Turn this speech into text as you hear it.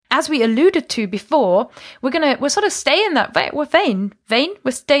as we alluded to before, we're sort of staying that vein.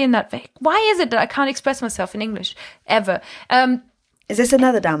 We're staying that vein. Why is it that I can't express myself in English ever? Is this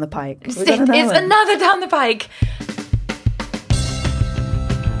another down the pike? It's another down the pike.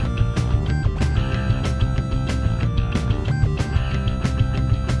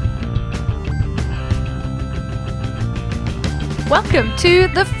 Welcome to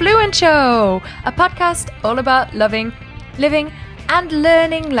The Fluent Show, a podcast all about loving, living, and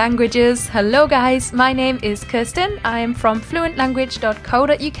learning languages. Hello guys, my name is Kirsten. I am from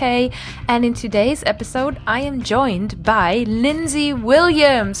fluentlanguage.co.uk, and in today's episode I am joined by Lindsay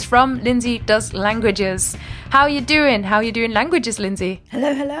Williams from Lindsay Does Languages. How are you doing? How are you doing languages, Lindsay?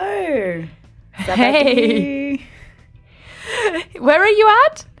 Hello. Hey. Where are you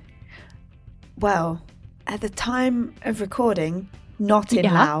at? Well, at the time of recording, not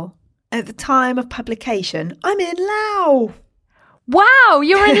in Laos. At the time of publication, I'm in Laos. Wow,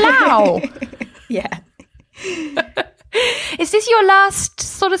 you're in Laos. Yeah. Is this your last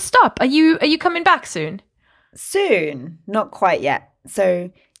sort of stop? Are you coming back soon? Soon, not quite yet. So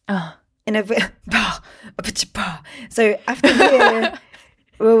so after here,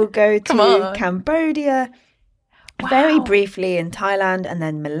 we'll go to Cambodia. Wow. Very briefly in Thailand and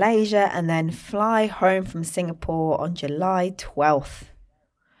then Malaysia, and then fly home from Singapore on July 12th.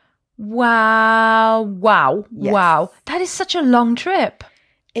 Wow. Yes. Wow. That is such a long trip.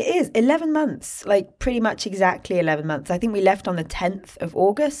 It is 11 months, like pretty much exactly 11 months. I think we left on the 10th of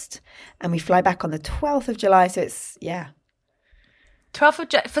August and we fly back on the 12th of July. So it's, 12th of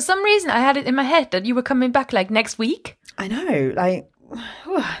July. For some reason, I had it in my head that you were coming back like next week. I know. Like,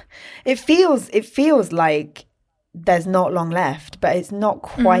 it feels like there's not long left, but it's not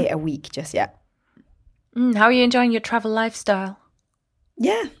quite a week just yet. How are you enjoying your travel lifestyle?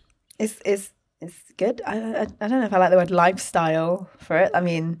 Yeah, it's good. I don't know if I like the word lifestyle for it. I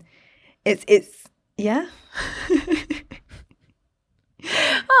mean, it's yeah.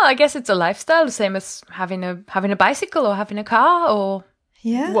 Oh, I guess it's a lifestyle, the same as having a bicycle or having a car or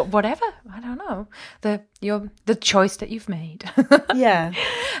whatever. I don't know. The choice that you've made. Yeah.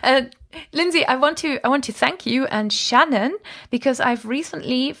 Lindsay, I want to thank you and Shannon because I've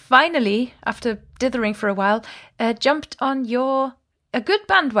recently, finally, after dithering for a while, jumped on a good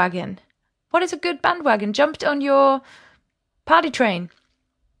bandwagon. What is a good bandwagon? Jumped on your party train.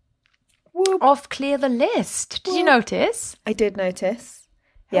 Whoop. Of Clear the List. Did you notice? I did notice.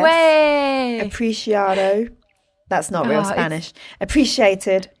 Yes. Way. Appreciado. That's not real Spanish.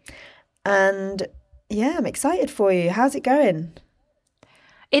 Appreciated. And yeah, I'm excited for you. How's it going?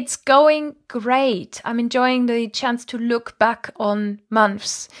 It's going great. I'm enjoying the chance to look back on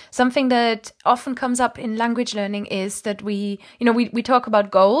months. Something that often comes up in language learning is that we talk about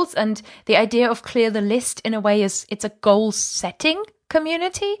goals, and the idea of Clear the List in a way is it's a goal setting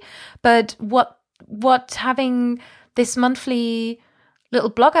community. But what having this monthly little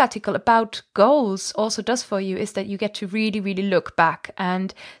blog article about goals also does for you is that you get to really, really look back.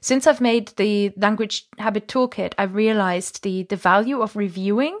 And since I've made the Language Habit Toolkit, I've realized the value of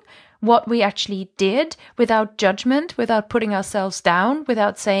reviewing what we actually did without judgment, without putting ourselves down,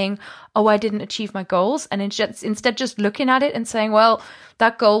 without saying, oh, I didn't achieve my goals. And instead just looking at it and saying, well,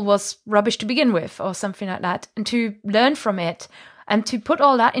 that goal was rubbish to begin with or something like that. And to learn from it and to put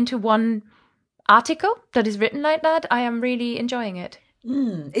all that into one article that is written like that, I am really enjoying it.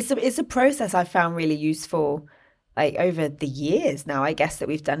 It's a process I've found really useful, like over the years now, I guess, that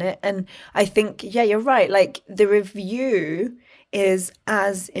we've done it. And I think, you're right. Like the review is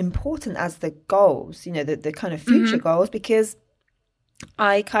as important as the goals, the kind of future goals, because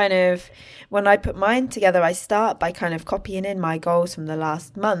I when I put mine together, I start by kind of copying in my goals from the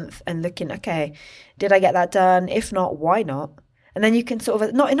last month and looking, okay, did I get that done? If not, why not? And then you can sort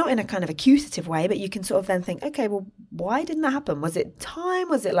of, not in a kind of accusative way, but you can sort of then think, okay, well, why didn't that happen? Was it time?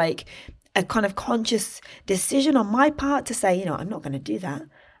 Was it like a kind of conscious decision on my part to say, I'm not going to do that.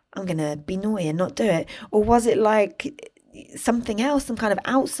 I'm going to be naughty and not do it. Or was it like something else, some kind of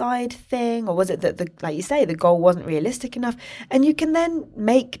outside thing? Or was it that, like you say, the goal wasn't realistic enough? And you can then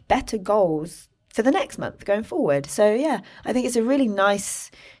make better goals for the next month going forward. So yeah, I think it's a really nice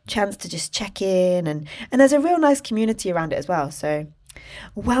chance to just check in, and there's a real nice community around it as well. So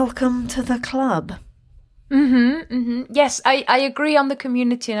welcome to the club. Yes, I agree on the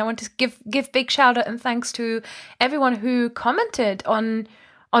community, and I want to give big shout out and thanks to everyone who commented on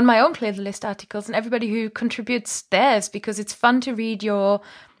my own Clear the List articles and everybody who contributes theirs, because it's fun to read your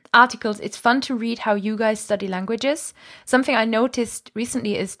articles. It's fun to read how you guys study languages. Something I noticed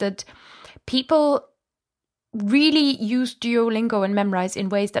recently is that people really use Duolingo and Memrise in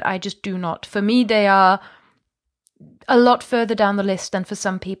ways that I just do not. For me, they are a lot further down the list than for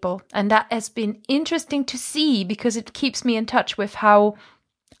some people. And that has been interesting to see because it keeps me in touch with how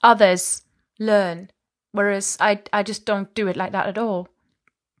others learn. Whereas I just don't do it like that at all.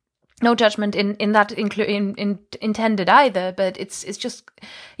 No judgment in that intended either, but it's just,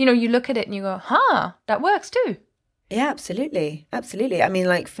 you look at it and you go, that works too. Yeah, absolutely. Absolutely. I mean,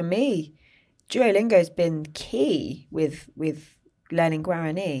 like for me, Duolingo's been key with learning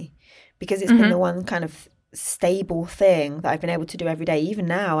Guarani because it's been the one kind of stable thing that I've been able to do every day. Even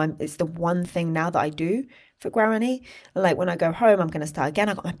now, it's the one thing now that I do for Guarani. Like when I go home, I'm going to start again.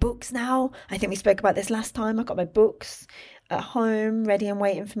 I got my books now. I think we spoke about this last time. I got my books at home, ready and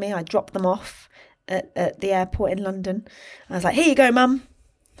waiting for me. I dropped them off at the airport in London. I was like, here you go, Mum.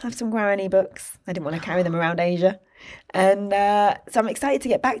 Have some Guarani books. I didn't want to carry them around Asia. And so I'm excited to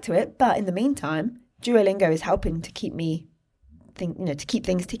get back to it. But in the meantime, Duolingo is helping to keep me to keep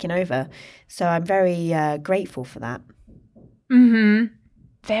things ticking over. So I'm very grateful for that.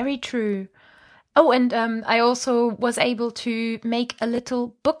 Very true. Oh, and I also was able to make a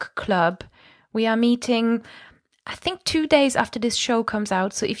little book club. We are meeting, I think, 2 days after this show comes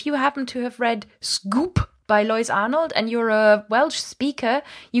out. So if you happen to have read Scoop by Lois Arnold and you're a Welsh speaker,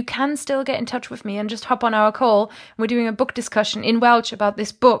 you can still get in touch with me and just hop on our call. We're doing a book discussion in Welsh about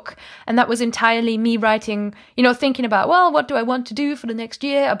this book. And that was entirely me writing, thinking about, well, what do I want to do for the next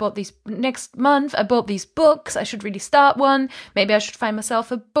year? I bought these next month. I bought these books. I should really start one. Maybe I should find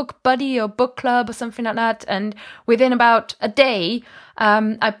myself a book buddy or book club or something like that. And within about a day,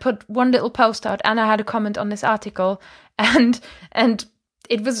 I put one little post out and I had a comment on this article and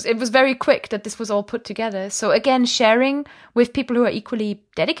it was very quick that this was all put together. So again, sharing with people who are equally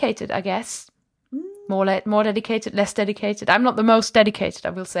dedicated, I guess. More dedicated, less dedicated. I'm not the most dedicated, I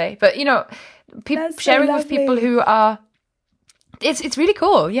will say. But, sharing with people who are... It's really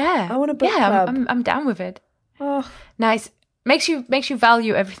cool, yeah. I want a book club. I'm down with it. Oh. Nice. Makes you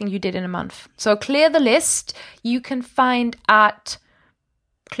value everything you did in a month. So clear the list. You can find at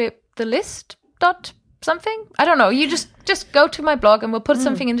clearthelist.something. I don't know. You just go to my blog and we'll put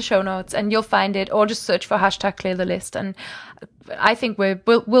something in the show notes and you'll find it, or just search for #clearthelist. And I think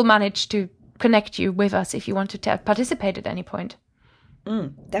we'll manage to connect you with us if you want to participate at any point.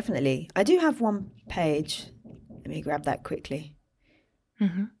 Definitely. I do have one page. Let me grab that quickly.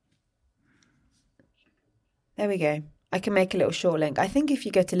 There we go. I can make a little short link. I think if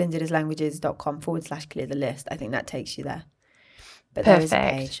you go to lindsaydoeslanguages.com/clearthelist, I think that takes you there. But there is a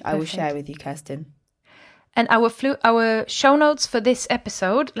page. I will share with you, Kirsten. And our show notes for this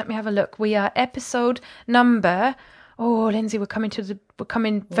episode, let me have a look. We are episode number... Oh, Lindsay, we're coming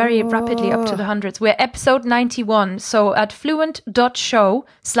very rapidly up to the hundreds. We're episode 91. So at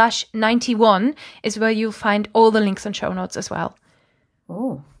fluent.show/91 is where you'll find all the links and show notes as well.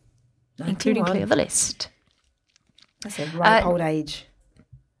 Oh, 91. Including Clear the List. That's a ripe old age.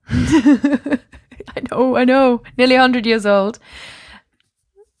 I know. Nearly 100 years old.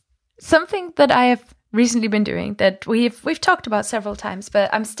 Something that I have recently been doing that we've talked about several times, but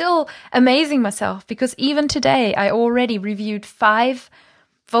I'm still amazing myself because even today I already reviewed 5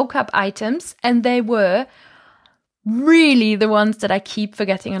 vocab items and they were really the ones that I keep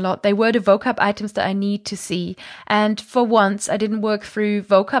forgetting a lot. They were the vocab items that I need to see. And for once, I didn't work through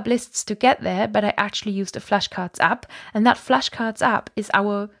vocab lists to get there, but I actually used a flashcards app. And that flashcards app is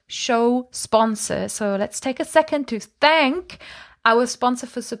our show sponsor. So let's take a second to thank our sponsor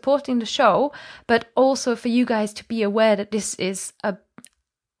for supporting the show, but also for you guys to be aware that this is a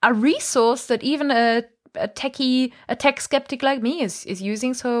resource that even a tech skeptic like me is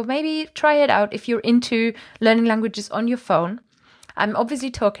using. So maybe try it out if you're into learning languages on your phone. I'm obviously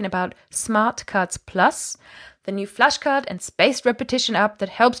talking about Smart Cards Plus, the new flashcard and spaced repetition app that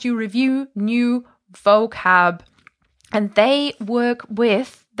helps you review new vocab. And they work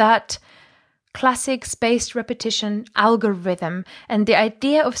with that classic spaced repetition algorithm. And the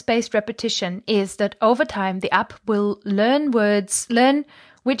idea of spaced repetition is that over time, the app will learn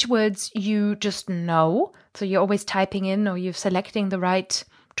which words you just know. So you're always typing in or you're selecting the right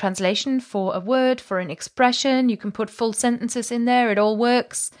translation for a word, for an expression. You can put full sentences in there. It all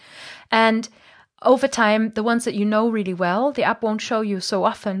works. And over time, the ones that you know really well, the app won't show you so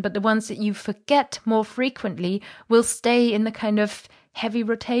often, but the ones that you forget more frequently will stay in the kind of heavy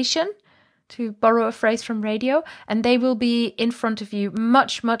rotation, to borrow a phrase from radio, and they will be in front of you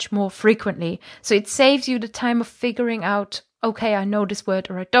much, much more frequently. So it saves you the time of figuring out, okay, I know this word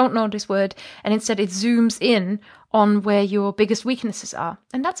or I don't know this word, and instead it zooms in on where your biggest weaknesses are.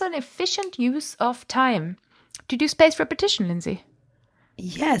 And that's an efficient use of time. Do you do spaced repetition, Lindsay?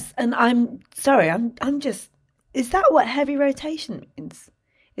 Yes, and I'm just, is that what heavy rotation means?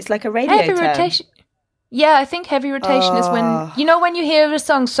 It's like a radio term. Rotation. Yeah, I think heavy rotation is when, when you hear a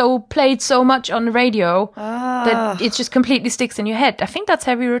song played so much on the radio that it just completely sticks in your head. I think that's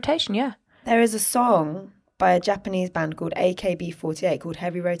heavy rotation, yeah. There is a song by a Japanese band called AKB48 called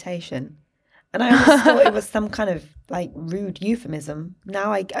Heavy Rotation. And I always thought it was some kind of like rude euphemism.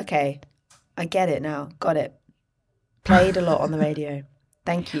 Now I get it now. Got it. Played a lot on the radio.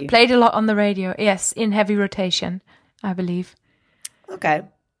 Thank you. Played a lot on the radio, yes, in heavy rotation, I believe. Okay.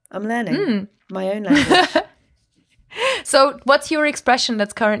 I'm learning my own language. So what's your expression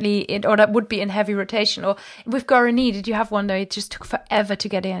that's currently in, or that would be in heavy rotation? Or with Gorani, did you have one that it just took forever to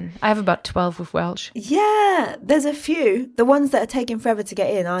get in? I have about 12 with Welsh. Yeah, there's a few. The ones that are taking forever to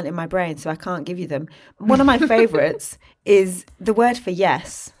get in aren't in my brain, so I can't give you them. One of my favourites is the word for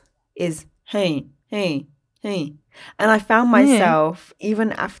yes is hey, hey, hey. And I found myself,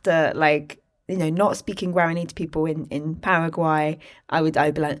 even after not speaking Guarani to people in Paraguay, I'd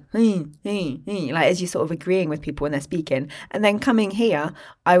be like, like as you sort of agreeing with people when they're speaking. And then coming here,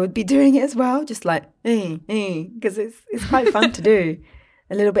 I would be doing it as well, just like, because it's quite fun to do.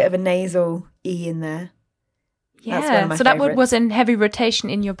 A little bit of a nasal E in there. Yeah, That's one of my so that favorites. was in heavy rotation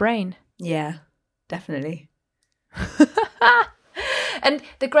in your brain. Yeah, definitely. And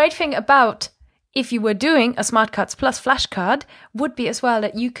the great thing about if you were doing a Smart Cards Plus flashcard would be as well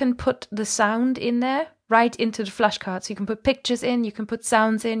that you can put the sound in there right into the flashcards. You can put pictures in, you can put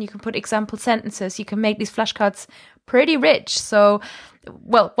sounds in, you can put example sentences. You can make these flashcards pretty rich. So,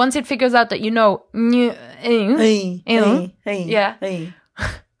 well, once it figures out that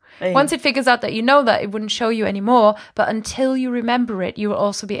once it figures out that you know that, it wouldn't show you anymore. But until you remember it, you will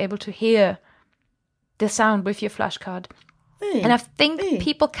also be able to hear the sound with your flashcard. And I think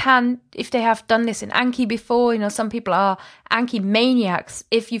people can, if they have done this in Anki before, some people are Anki maniacs.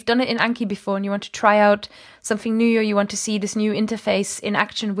 If you've done it in Anki before and you want to try out something new, or you want to see this new interface in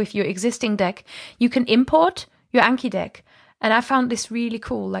action with your existing deck, you can import your Anki deck. And I found this really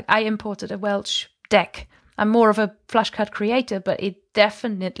cool. Like, I imported a Welsh deck. I'm more of a flashcard creator, but it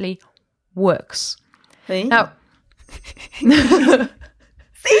definitely works. Now...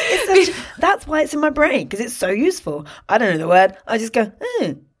 See, that's why it's in my brain, because it's so useful. I don't know the word. I just go,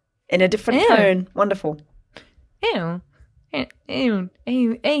 in a different tone. Wonderful. This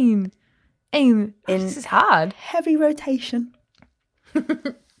is hard. Heavy rotation.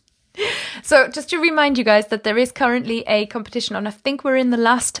 So just to remind you guys that there is currently a competition on. I think we're in the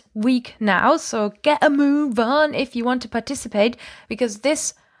last week now. So get a move on if you want to participate, because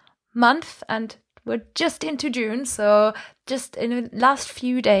this month, and we're just into June, so just in the last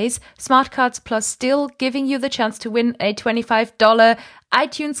few days, Smart Cards Plus still giving you the chance to win a $25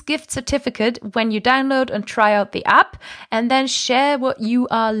 iTunes gift certificate when you download and try out the app, and then share what you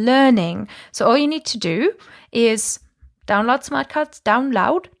are learning. So all you need to do is download Smart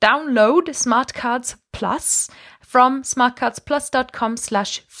Cards Plus from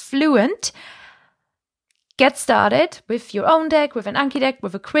smartcardsplus.com/fluent. Get started with your own deck, with an Anki deck,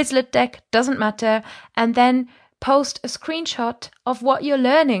 with a Quizlet deck, doesn't matter. And then post a screenshot of what you're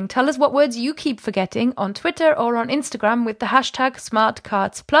learning. Tell us what words you keep forgetting on Twitter or on Instagram with the hashtag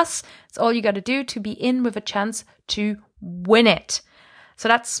SmartCardsPlus. It's all you got to do to be in with a chance to win it. So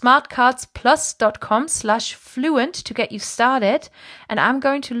that's smartcardsplus.com/fluent to get you started. And I'm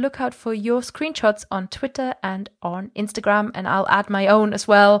going to look out for your screenshots on Twitter and on Instagram. And I'll add my own as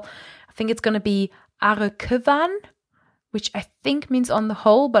well. I think it's going to be Arkevan, which I think means on the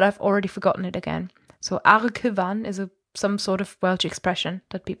whole, but I've already forgotten it again. So Arkevan is some sort of Welsh expression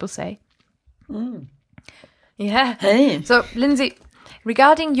that people say. Yeah. Hey. So, Lindsay,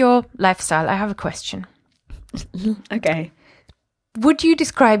 regarding your lifestyle, I have a question. Okay. Would you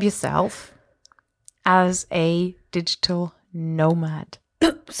describe yourself as a digital nomad?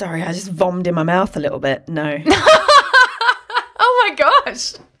 Sorry, I just vommed in my mouth a little bit. No. Oh my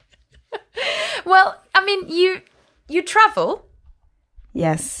gosh. Well, I mean, you travel.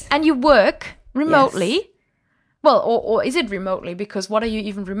 Yes. And you work remotely. Yes. Well, or is it remotely? Because what are you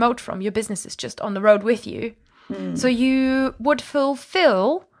even remote from? Your business is just on the road with you. So you would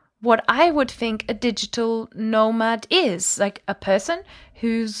fulfill what I would think a digital nomad is. Like a person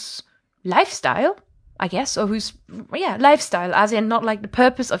whose lifestyle, I guess, or whose, lifestyle, as in not like the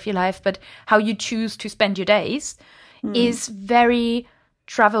purpose of your life, but how you choose to spend your days, is very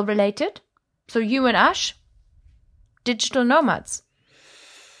travel related. So you and Ash, digital nomads.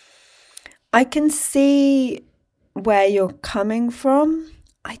 I can see where you're coming from.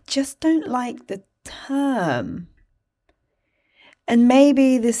 I just don't like the term. And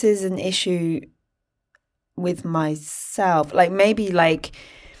maybe this is an issue with myself. Like maybe like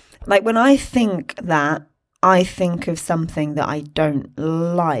when I think that, I think of something that I don't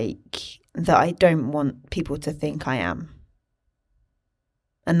like. that I don't want people to think I am.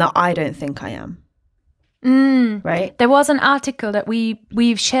 And that I don't think I am. Right? There was an article that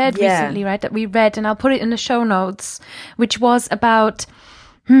we've shared recently, right? That we read, and I'll put it in the show notes, which was about,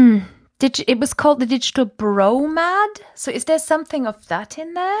 it was called the digital bromad. So is there something of that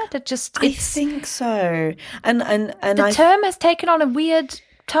in there? That just, I think so. And the term has taken on a weird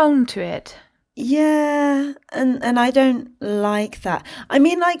tone to it. Yeah, and I don't like that. I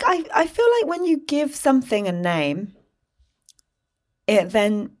mean, like, I feel like when you give something a name, it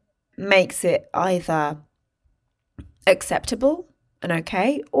then makes it either acceptable and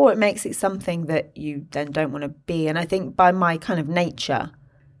okay, or it makes it something that you then don't want to be. And I think by my kind of nature,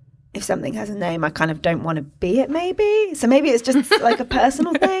 if something has a name, I kind of don't want to be it, maybe. So maybe it's just like a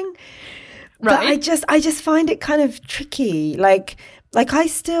personal thing. Right. But I just find it kind of tricky. Like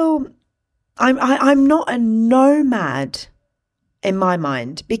I'm not a nomad in my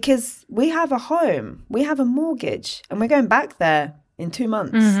mind, because we have a home, we have a mortgage, and we're going back there in 2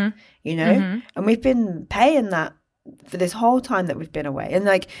 months, you know, and we've been paying that for this whole time that we've been away. And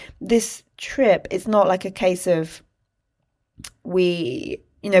like this trip, it's not like a case of we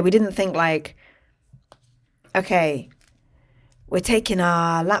didn't think like, okay, we're taking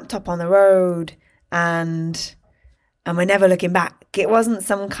our laptop on the road and we're never looking back. It wasn't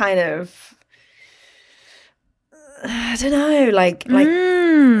some kind of, I don't know,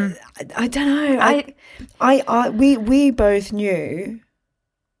 I don't know. We both knew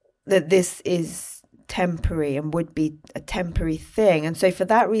that this is temporary and would be a temporary thing. And so for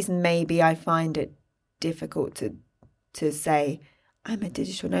that reason, maybe I find it difficult to say I'm a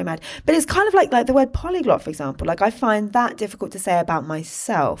digital nomad. But it's kind of like the word polyglot, for example. Like I find that difficult to say about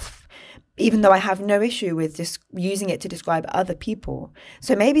myself, even though I have no issue with just using it to describe other people.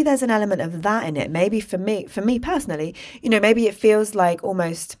 So maybe there's an element of that in it. Maybe for me personally, maybe it feels like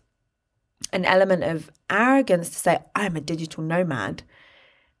almost an element of arrogance to say I'm a digital nomad.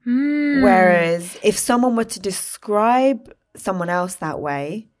 Whereas if someone were to describe someone else that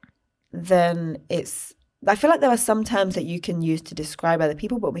way, then I feel like there are some terms that you can use to describe other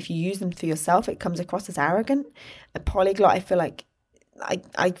people, but if you use them for yourself, it comes across as arrogant. A polyglot, I feel like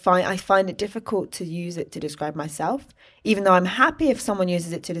I find it difficult to use it to describe myself, even though I'm happy if someone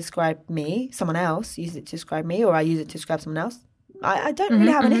uses it to describe me, someone else uses it to describe me, or I use it to describe someone else. I don't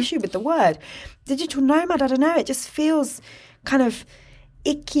really have an issue with the word. Digital nomad, I don't know, it just feels kind of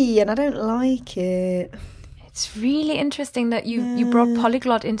icky and I don't like it. It's really interesting that you brought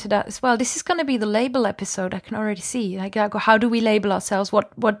polyglot into that as well. This is going to be the label episode. I can already see. Like, how do we label ourselves?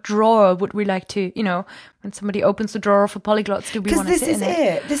 What drawer would we like to, when somebody opens the drawer for polyglots, do we want to sit in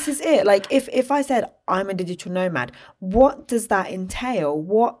it? This is it. Like, if I said I'm a digital nomad, what does that entail?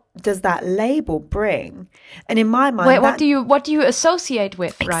 What does that label bring? And in my mind, what do you associate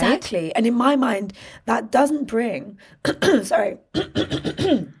with? Exactly. Right? And in my mind, that doesn't bring. Sorry.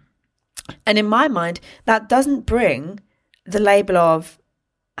 And in my mind, that doesn't bring the label of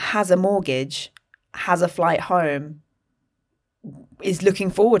has a mortgage, has a flight home, is looking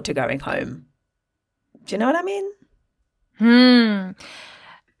forward to going home. Do you know what I mean?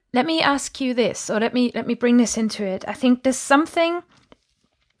 Let me ask you this, or let me bring this into it. I think there's something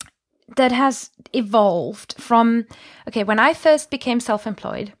that has evolved from, when I first became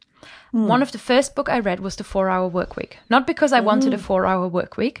self-employed, one of the first book I read was The 4-Hour Workweek. Not because I wanted a 4-hour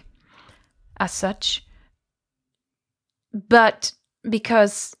workweek as such, but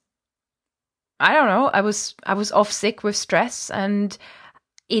because I don't know, I was off sick with stress, and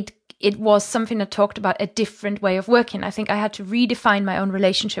it was something that talked about a different way of working. I think I had to redefine my own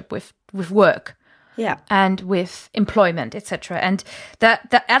relationship with work, and with employment, etc. And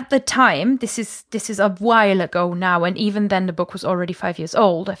that at the time, this is a while ago now, and even then the book was already 5 years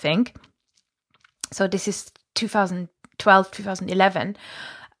old, I think. So this is 2012, 2011.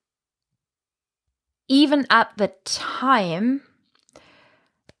 Even at the time,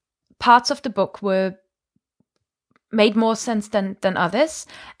 parts of the book made more sense than others.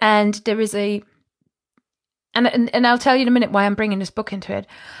 And there is and I'll tell you in a minute why I'm bringing this book into it.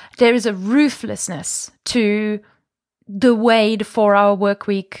 There is a ruthlessness to the way the 4-hour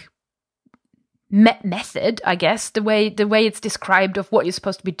workweek method, I guess, the way it's described of what you're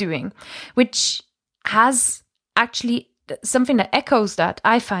supposed to be doing, which has actually something that echoes that,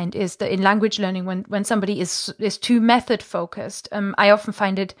 I find, is that in language learning, when somebody is too method focused, I often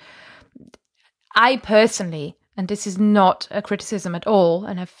find it, I personally and this is not a criticism at all.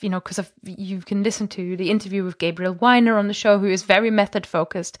 And because you can listen to the interview with Gabriel Weiner on the show, who is very method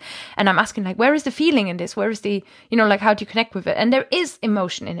focused. And I'm asking, like, where is the feeling in this? Where is the, like, how do you connect with it? And there is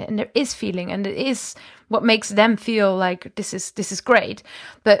emotion in it, and there is feeling, and it is what makes them feel like this is great.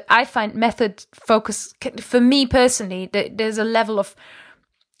 But I find method focus, for me personally, there's a level of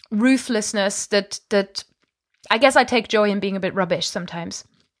ruthlessness that I guess I take joy in being a bit rubbish sometimes.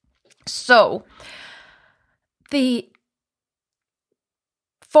 So the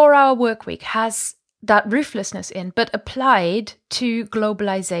 4-hour work week has that ruthlessness in, but applied to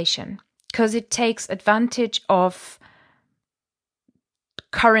globalization, because it takes advantage of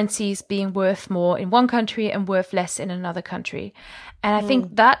currencies being worth more in one country and worth less in another country. And I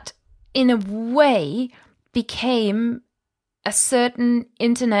think that, in a way, became a certain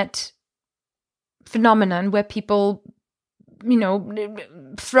internet phenomenon where people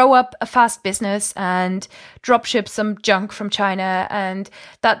throw up a fast business and drop ship some junk from China, and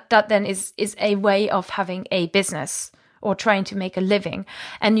that then is a way of having a business or trying to make a living.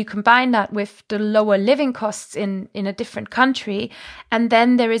 And you combine that with the lower living costs in a different country, and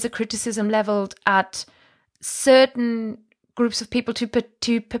then there is a criticism leveled at certain groups of people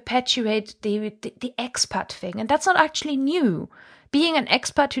to perpetuate the expat thing. And that's not actually new. Being an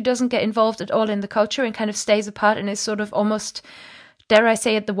expat who doesn't get involved at all in the culture and kind of stays apart and is sort of almost, dare I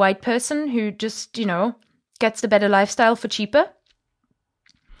say it, the white person who just, gets the better lifestyle for cheaper.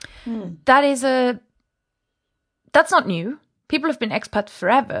 That's not new. People have been expat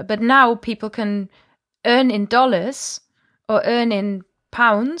forever, but now people can earn in dollars or earn in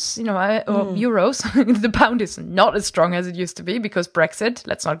pounds, or euros. The pound is not as strong as it used to be because Brexit.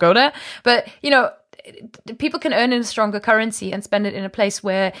 Let's not go there. But, people can earn in a stronger currency and spend it in a place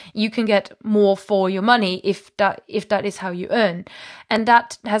where you can get more for your money if that is how you earn. And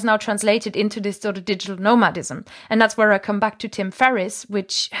that has now translated into this sort of digital nomadism. And that's where I come back to Tim Ferriss,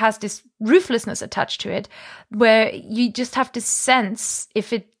 which has this ruthlessness attached to it, where you just have to sense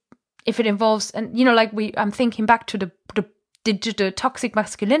if it involves, and I'm thinking back to the toxic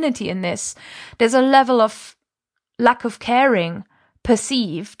masculinity in this. There's a level of lack of caring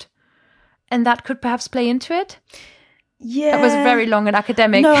perceived, and that could perhaps play into it. Yeah, that was very long and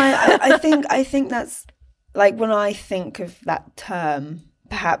academic. No, I think that's, like, when I think of that term,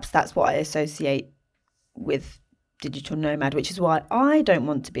 perhaps that's what I associate with digital nomad, which is why I don't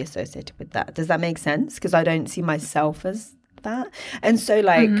want to be associated with that. Does that make sense? Because I don't see myself as that. And so,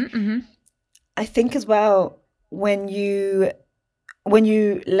 like, I think as well, when you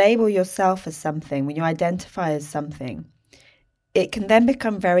label yourself as something, when you identify as something, it can then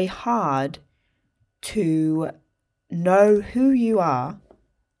become very hard to know who you are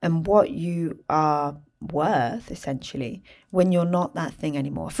and what you are worth, essentially, when you're not that thing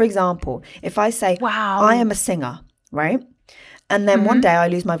anymore. For example, if I say, wow, I am a singer, right? And then one day I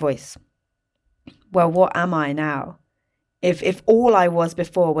lose my voice. Well, what am I now? If all I was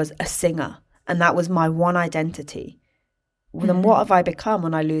before was a singer and that was my one identity, well, then what have I become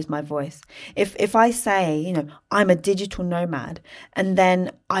when I lose my voice? If I say, I'm a digital nomad, and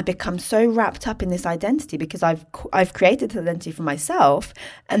then I become so wrapped up in this identity because I've created this identity for myself,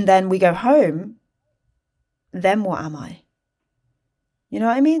 and then we go home, then what am I? You know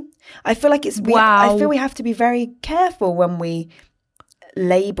what I mean? I feel like I feel we have to be very careful when we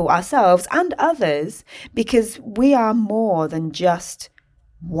label ourselves and others, because we are more than just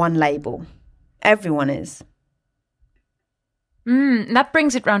one label. Everyone is. That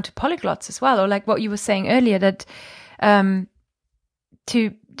brings it round to polyglots as well, or like what you were saying earlier, that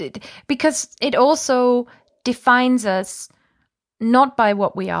because it also defines us not by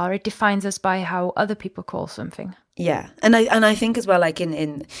what we are, it defines us by how other people call something. Yeah, and I think as well, like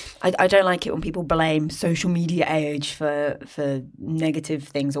I don't like it when people blame social media age for negative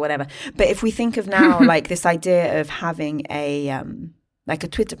things or whatever. But if we think of now, like this idea of having a like a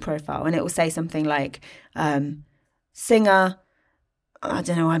Twitter profile, and it will say something like singer. I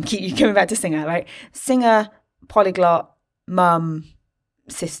don't know. I'm keep coming back to singer, right? Singer, polyglot, mum,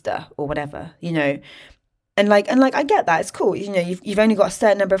 sister, or whatever, And like I get that. It's cool. You've only got a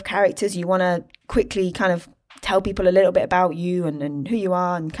certain number of characters. You want to quickly kind of tell people a little bit about you and who you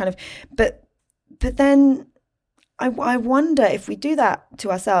are, and kind of. But then I wonder, if we do that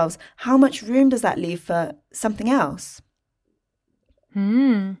to ourselves, how much room does that leave for something else?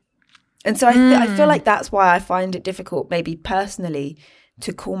 And so I feel like that's why I find it difficult, maybe personally,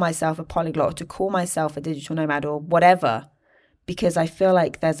 to call myself a polyglot, or to call myself a digital nomad or whatever, because I feel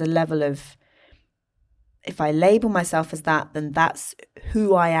like there's a level of, if I label myself as that, then that's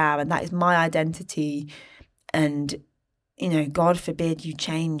who I am and that is my identity. And, God forbid you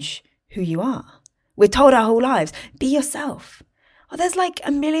change who you are. We're told our whole lives, be yourself. Oh, there's like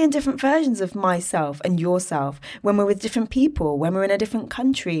a million different versions of myself and yourself when we're with different people, when we're in a different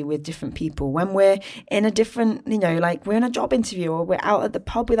country with different people, when we're in a different, like we're in a job interview or we're out at the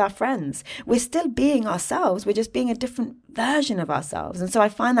pub with our friends. We're still being ourselves. We're just being a different version of ourselves. And so I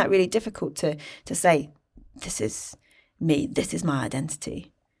find that really difficult to say, this is me, this is my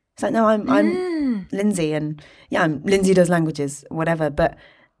identity. It's like, no, I'm Lindsay, and I'm Lindsay does languages, whatever, but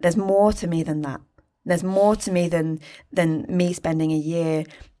there's more to me than that. There's more to me than me spending a year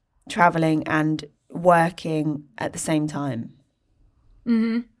traveling and working at the same time.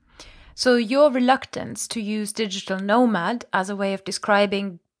 Mm-hmm. So your reluctance to use digital nomad as a way of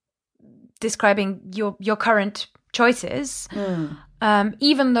describing your current choices,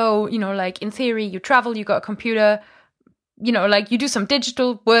 even though, like in theory you travel, you got a computer, like you do some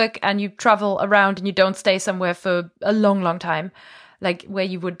digital work and you travel around and you don't stay somewhere for a long, long time, like where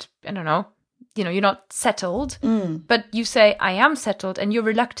you would, I don't know, you're not settled, but you say, I am settled. And your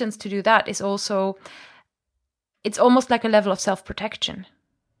reluctance to do that is also, it's almost like a level of self-protection.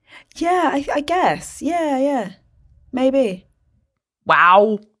 Yeah, I guess. Yeah. Maybe.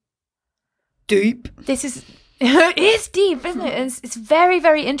 Wow. Deep. It is deep, isn't it? It's very,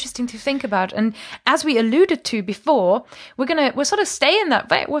 very interesting to think about. And as we alluded to before, we're sort of staying that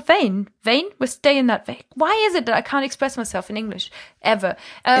vein. We're staying that vein. Why is it that I can't express myself in English ever?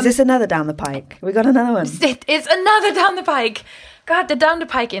 Is this another down the pike? We got another one. It's another down the pike. God, the down the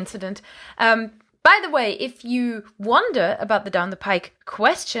pike incident. By the way, if you wonder about the down the pike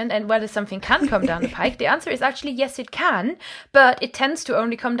question and whether something can come down the pike, the answer is actually yes, it can. But it tends to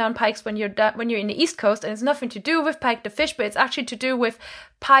only come down pikes when you're in the East Coast, and it's nothing to do with pike the fish, but it's actually to do with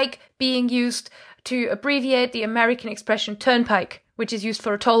pike being used to abbreviate the American expression turnpike, which is used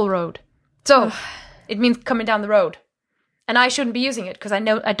for a toll road. So it means coming down the road, and I shouldn't be using it because I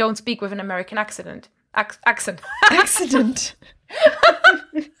know I don't speak with an American accent. Accident.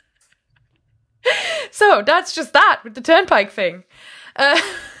 So that's just that with the turnpike thing.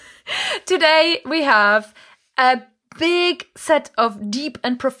 Today we have a big set of deep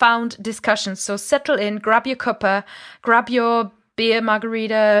and profound discussions. So settle in, grab your cuppa, grab your beer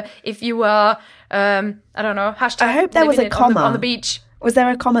margarita if you are, I don't know, hashtag I hope there was a comma on the beach. Was there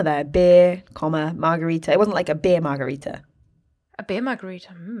a comma there? Beer, comma, margarita. It wasn't like a beer margarita. A beer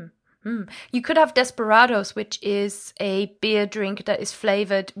margarita. You could have Desperados, which is a beer drink that is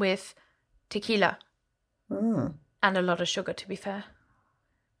flavored with tequila. And a lot of sugar, to be fair.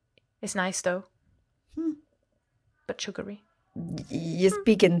 It's nice, though. But sugary. You're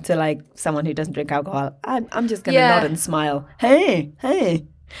speaking to, like, someone who doesn't drink alcohol. I'm just going to nod and smile. Hey.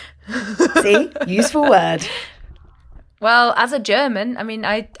 See? Useful word. Well, as a German, I mean,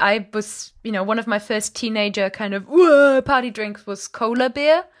 I was, one of my first teenager kind of party drinks was cola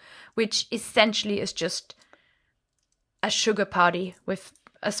beer, which essentially is just a sugar party with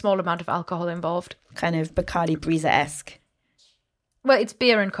a small amount of alcohol involved. Kind of Bacardi Breezer-esque. Well, it's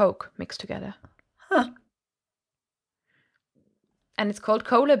beer and Coke mixed together. Huh. And it's called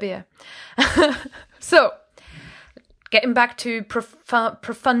cola beer. So, getting back to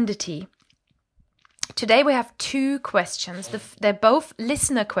profundity. Today we have two questions. They're both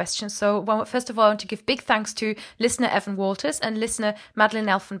listener questions. So first of all, I want to give big thanks to listener Evan Walters and listener Madeline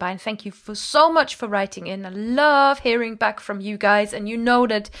Elfenbein. Thank you so much for writing in. I love hearing back from you guys. And you know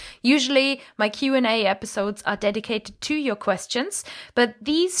that usually my Q&A episodes are dedicated to your questions. But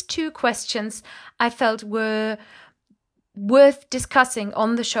these two questions I felt were worth discussing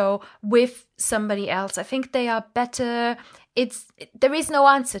on the show with somebody else. I think they are better. There is no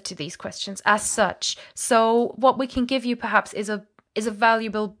answer to these questions as such. So what we can give you perhaps is a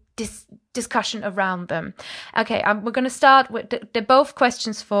valuable discussion around them. Okay, we're going to start with they're both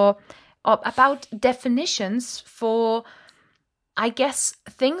questions about definitions for, I guess,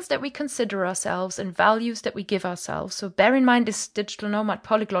 things that we consider ourselves and values that we give ourselves. So bear in mind this digital nomad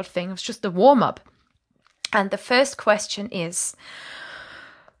polyglot thing was just the warm up. And the first question is,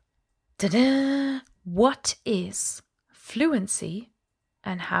 what is fluency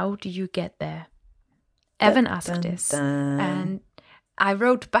and how do you get there? Evan asked this, and I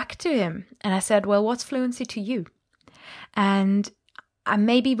wrote back to him and I said, well, what's fluency to you? And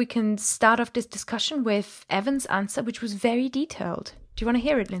maybe we can start off this discussion with Evan's answer, which was very detailed. Do you want to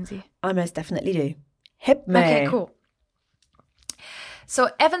hear it, Lindsay? I most definitely do. Hit me. Okay, cool. So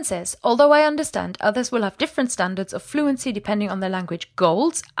Evan says, although I understand others will have different standards of fluency depending on their language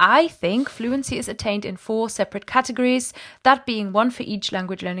goals, I think fluency is attained in 4 separate categories, that being one for each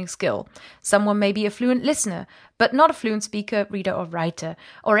language learning skill. Someone may be a fluent listener, but not a fluent speaker, reader or writer,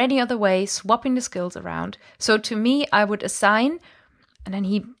 or any other way swapping the skills around. So to me, I would assign and then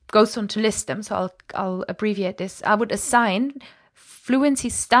he goes on to list them, so I'll abbreviate this. I would assign fluency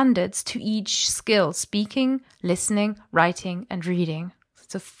standards to each skill: speaking, listening, writing, and reading.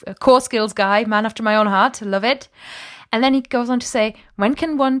 It's a core skills guy, man after my own heart. I love it. And then he goes on to say, when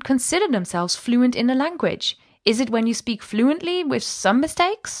can one consider themselves fluent in a language? Is it when you speak fluently with some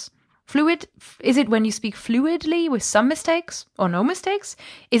mistakes? Is it when you speak fluidly with some mistakes or no mistakes?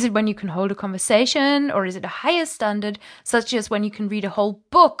 Is it when you can hold a conversation, or is it a higher standard, such as when you can read a whole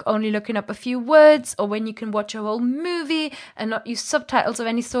book only looking up a few words, or when you can watch a whole movie and not use subtitles of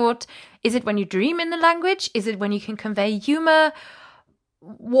any sort? Is it when you dream in the language? Is it when you can convey humor?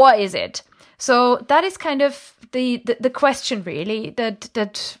 What is it? So that is kind of the question really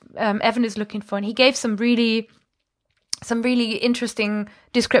that Evan is looking for, and he gave some really interesting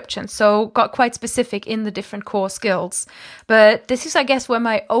descriptions, so got quite specific in the different core skills. But this is, I guess, where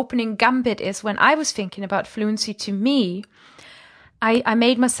my opening gambit is. When I was thinking about fluency, to me, I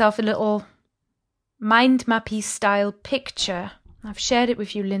made myself a little mind mappy style picture. I've shared it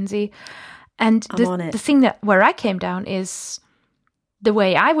with you, Lindsay. And the thing where I came down is the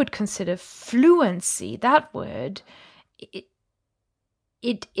way I would consider fluency, that word,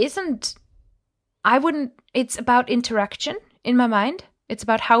 it isn't, it's about interaction in my mind. It's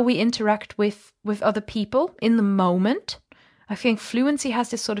about how we interact with other people in the moment. I think fluency has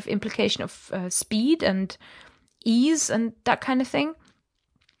this sort of implication of speed and ease and that kind of thing.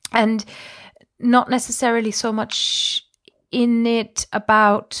 And not necessarily so much in it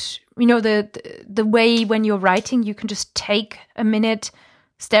about, the way when you're writing, you can just take a minute,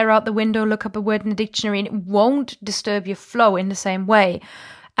 stare out the window, look up a word in the dictionary, and it won't disturb your flow in the same way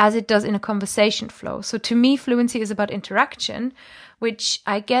as it does in a conversation flow. So to me, fluency is about interaction, which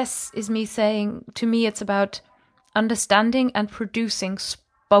I guess is me saying, to me, it's about understanding and producing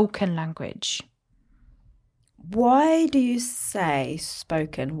spoken language. Why do you say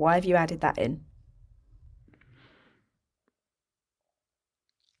spoken? Why have you added that in?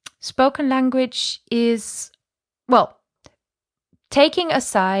 Spoken language is, well, taking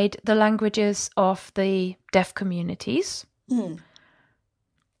aside the languages of the deaf communities,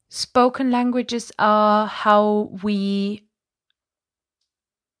 spoken languages are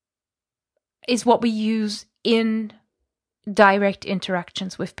is what we use in direct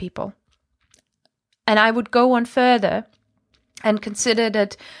interactions with people. And I would go on further and consider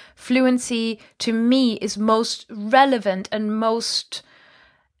that fluency, to me, is most relevant and most,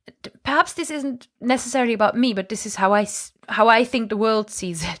 perhaps this isn't necessarily about me, but this is how I think the world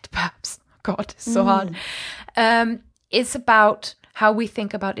sees it, perhaps. God, it's so hard. It's about how we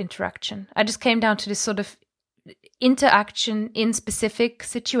think about interaction. I just came down to this sort of interaction in specific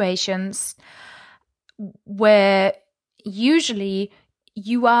situations where usually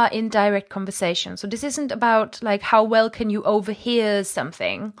you are in direct conversation. So this isn't about like how well can you overhear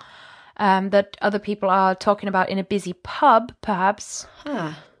something that other people are talking about in a busy pub, perhaps.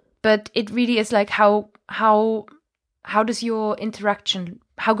 But it really is like how does your interaction,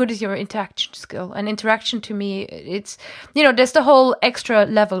 how good is your interaction skill? And interaction, to me, it's, there's the whole extra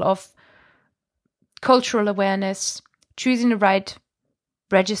level of cultural awareness, choosing the right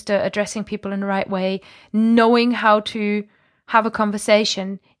register, addressing people in the right way, knowing how to have a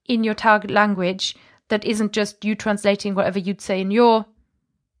conversation in your target language that isn't just you translating whatever you'd say in your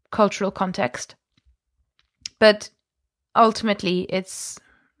cultural context. But ultimately,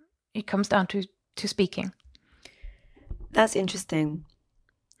 it comes down to speaking. That's interesting.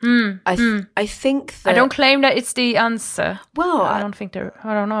 I think that... I don't claim that it's the answer. Well, I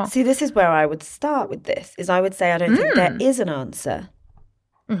don't know. See, this is where I would start with this, is I would say I don't think there is an answer.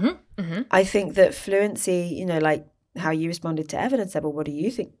 I think that fluency, like how you responded to Evan and said, well, what do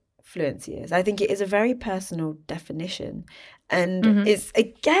you think fluency is? I think it is a very personal definition. And it's,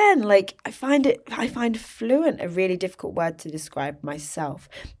 again, like I find fluent a really difficult word to describe myself,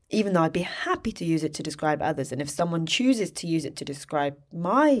 even though I'd be happy to use it to describe others. And if someone chooses to use it to describe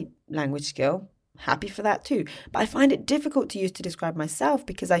my language skill, happy for that too. But I find it difficult to use to describe myself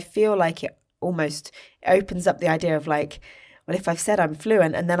because I feel like it almost opens up the idea of like, well, if I've said I'm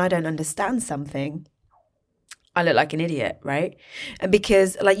fluent and then I don't understand something, I look like an idiot, right? And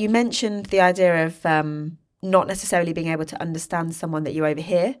because like you mentioned the idea of not necessarily being able to understand someone that you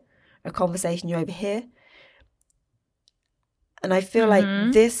overhear, a conversation you overhear. And I feel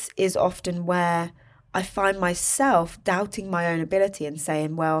like this is often where I find myself doubting my own ability and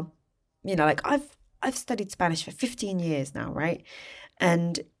saying, well, like I've studied Spanish for 15 years now, right?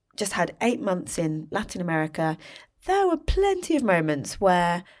 And just had 8 months in Latin America. There were plenty of moments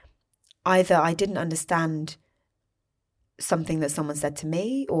where either I didn't understand something that someone said to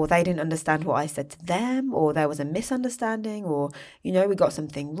me, or they didn't understand what I said to them, or there was a misunderstanding, or, we got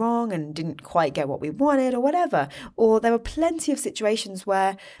something wrong and didn't quite get what we wanted, or whatever. Or there were plenty of situations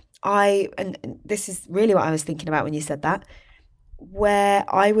where and this is really what I was thinking about when you said that, where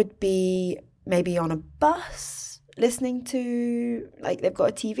I would be maybe on a bus listening to, like, they've got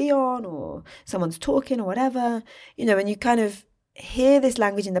a TV on or someone's talking or whatever, and you kind of hear this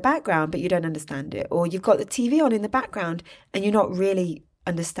language in the background, but you don't understand it. Or you've got the TV on in the background and you're not really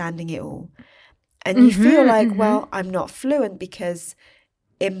understanding it all. And you feel like, well, I'm not fluent because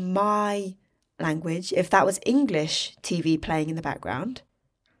in my language, if that was English TV playing in the background,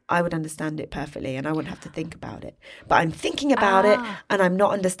 I would understand it perfectly and I wouldn't have to think about it. But I'm thinking about it and I'm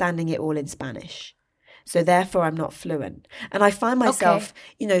not understanding it all in Spanish. So therefore, I'm not fluent. And I find myself,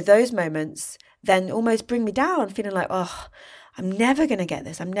 those moments then almost bring me down, feeling like, oh, I'm never going to get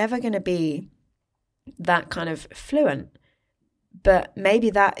this. I'm never going to be that kind of fluent. But maybe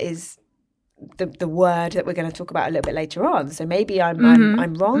that is the word that we're going to talk about a little bit later on. So maybe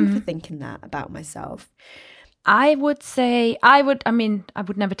I'm wrong for thinking that about myself. I would say, I would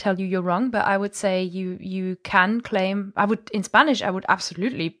never tell you you're wrong, but I would say you can claim, in Spanish, I would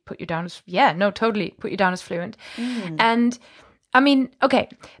absolutely put you down as, totally put you down as fluent. And okay,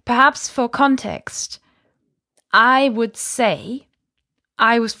 perhaps for context, I would say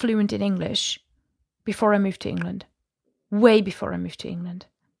I was fluent in English before I moved to England, way before I moved to England.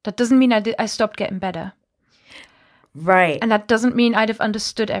 That doesn't mean I stopped getting better. Right. And that doesn't mean I'd have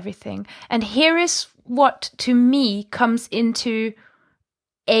understood everything. And here is what, to me, comes into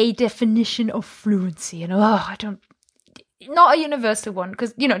a definition of fluency. Not a universal one,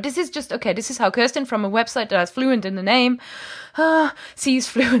 because, this is just, okay, this is how Kirsten from a website that has fluent in the name sees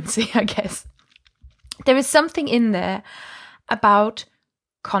fluency, I guess. There is something in there about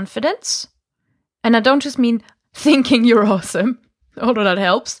confidence. And I don't just mean thinking you're awesome, although that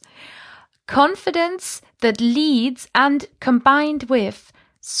helps. Confidence that leads and combined with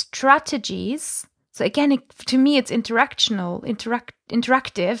strategies. So again, to me, it's interactive.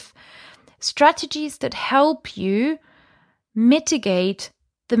 Strategies that help you mitigate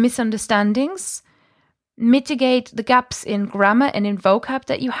the misunderstandings, mitigate the gaps in grammar and in vocab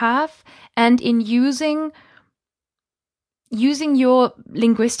that you have, and in using your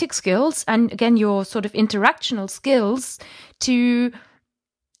linguistic skills and, again, your sort of interactional skills to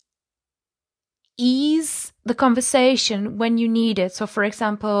ease the conversation when you need it. So, for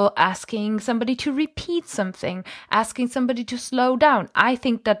example, asking somebody to repeat something, asking somebody to slow down. I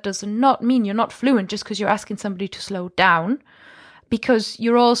think that does not mean you're not fluent just because you're asking somebody to slow down, because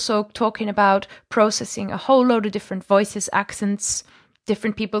you're also talking about processing a whole load of different voices, accents,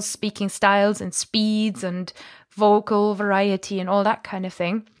 different people's speaking styles and speeds and vocal variety and all that kind of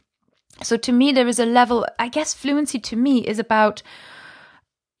thing. So to me, there is a level, I guess fluency to me is about,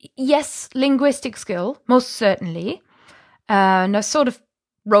 yes, linguistic skill, most certainly. And I sort of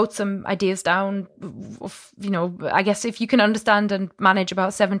wrote some ideas down of, I guess if you can understand and manage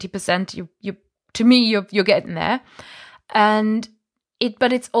about 70%, to me, you're getting there.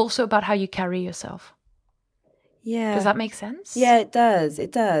 But it's also about how you carry yourself. Yeah. Does that make sense? Yeah, it does.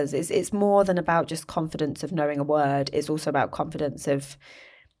 It does. It's more than about just confidence of knowing a word. It's also about confidence of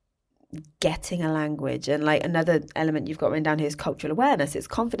getting a language. And like another element you've got written down here is cultural awareness. It's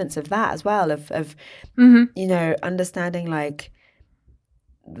confidence of that as well, of understanding like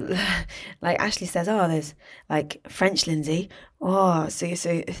Ashley says, oh, there's like French Lindsay. Oh,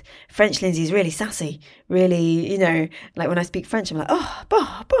 so French Lindsay's really sassy, really, like when I speak French, I'm like, oh,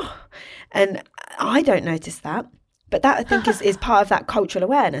 bah, bah. And I don't notice that. But that, I think, is part of that cultural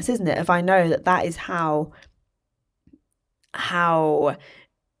awareness, isn't it? If I know that is how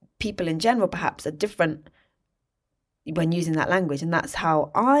people in general perhaps are different when using that language. And that's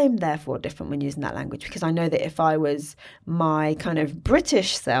how I'm therefore different when using that language, because I know that if I was my kind of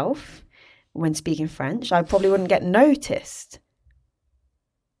British self when speaking French, I probably wouldn't get noticed.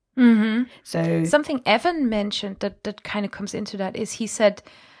 Mm-hmm. So something Evan mentioned that kind of comes into that is, he said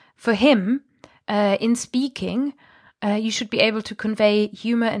for him, in speaking, you should be able to convey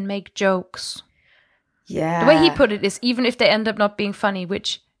humor and make jokes. Yeah. The way he put it is, even if they end up not being funny,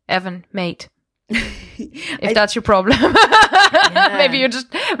 which, Evan, mate, if that's your problem, maybe you just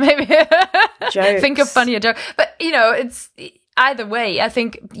think of funnier jokes. But it's either way. I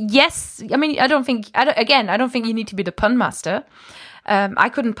think yes. I mean, I don't think you need to be the pun master. I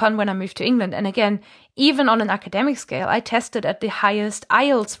couldn't pun when I moved to England, and again, even on an academic scale, I tested at the highest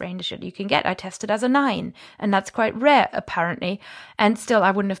IELTS range that you can get. I tested as a 9, and that's quite rare apparently. And still,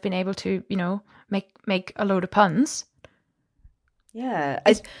 I wouldn't have been able to, make a load of puns. Yeah,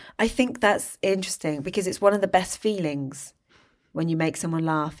 It's I think that's interesting because it's one of the best feelings when you make someone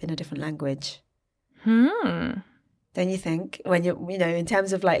laugh in a different language. hmm. Don't you think? When you know, in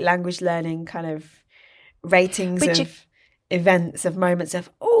terms of like language learning kind of ratings Which of events, of moments of,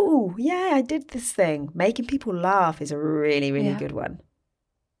 oh, yeah, I did this thing. Making people laugh is a really, really yeah, good one.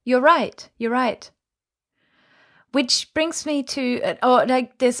 you're right. You're right. Which brings me to,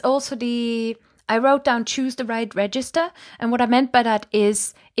 like, there's also I wrote down choose the right register. And what I meant by that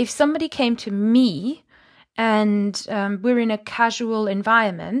is if somebody came to me and we're in a casual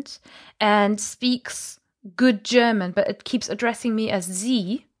environment and speaks good German, but it keeps addressing me as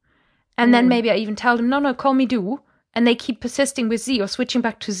Sie, and then maybe I even tell them, no, no, call me du, and they keep persisting with Sie or switching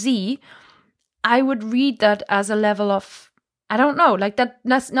back to Sie, I would read that as a level of, I don't know, like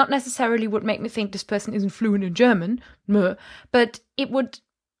that's not necessarily would make me think this person isn't fluent in German, but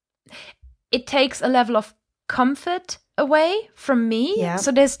it takes a level of comfort away from me. Yeah.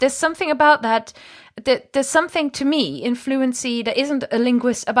 So there's something about that. There's something to me in fluency that isn't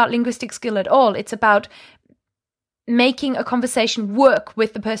about linguistic skill at all. It's about making a conversation work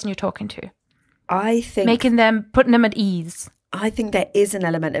with the person you're talking to. Putting them at ease. I think there is an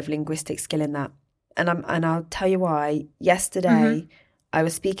element of linguistic skill in that. And I'll tell you why. Yesterday, I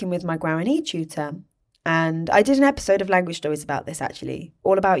was speaking with my Guarani tutor, and I did an episode of Language Stories about this, actually,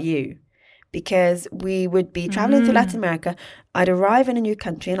 all about you. Because we would be traveling through Latin America, I'd arrive in a new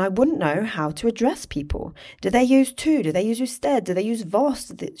country and I wouldn't know how to address people. Do they use tu? Do they use usted? Do they use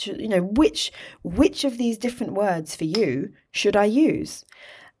vos? You know, which of these different words for you should I use?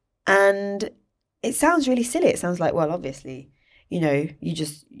 And it sounds really silly. It sounds like, well, obviously, you know,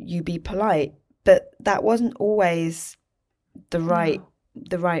 you be polite, but that wasn't always the right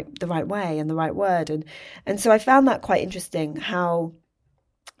way and the right word. And so I found that quite interesting, how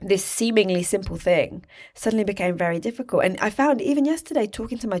this seemingly simple thing suddenly became very difficult. And I found even yesterday,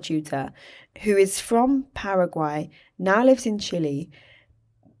 talking to my tutor, who is from Paraguay, now lives in Chile,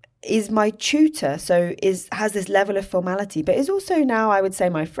 is my tutor, so has this level of formality, but is also now, I would say,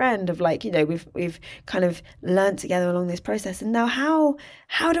 my friend, of like, you know, we've kind of learned together along this process. And now how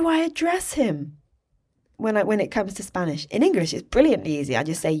do I address him when it comes to Spanish? In English, it's brilliantly easy. I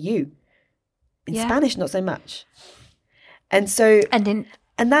just say you. In Spanish, not so much. And so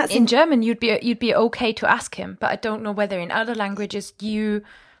And that's in German, you'd be okay to ask him, but I don't know whether in other languages it's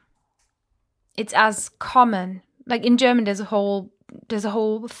as common. Like in German, there's a whole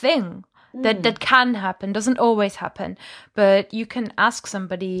thing that can happen, doesn't always happen, but you can ask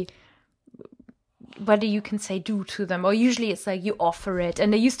somebody whether you can say do to them, or usually it's like you offer it.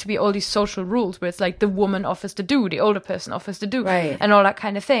 And there used to be all these social rules where it's like the woman offers the do, the older person offers the do, right, and all that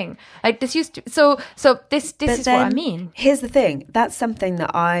kind of thing. Like this used to, so this is what I mean. Here's the thing. That's something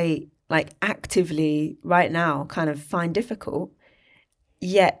that I like actively right now kind of find difficult.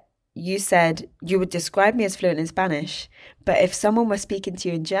 Yet you said you would describe me as fluent in Spanish, but if someone was speaking to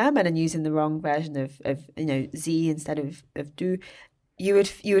you in German and using the wrong version of you know, sie instead of du, you would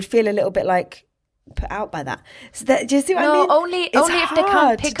feel a little bit like put out by that. So that, do you see what I mean? Only if they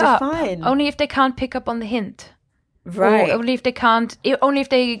can't pick up. Only if they can't pick up on the hint. Right. Or only if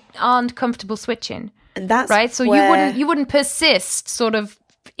they aren't comfortable switching. And that's right. So you wouldn't persist sort of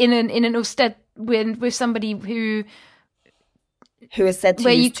in an usted with somebody who has said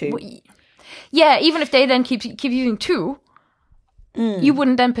to use tu. Yeah, even if they then keep using tu, you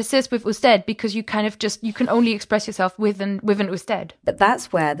wouldn't then persist with usted, because you kind of you can only express yourself with an usted. But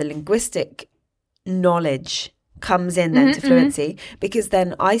that's where the linguistic knowledge comes in then to fluency, because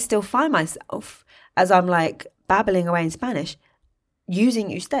then I still find myself, as I'm like babbling away in Spanish,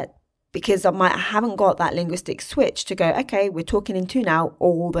 using usted, because I haven't got that linguistic switch to go, okay, we're talking in tu now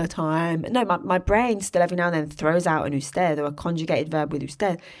all the time. No, my brain still every now and then throws out an usted or a conjugated verb with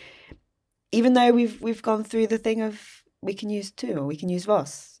usted, even though we've gone through the thing of we can use tu or we can use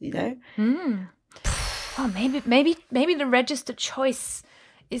vos, you know. Well, maybe the register choice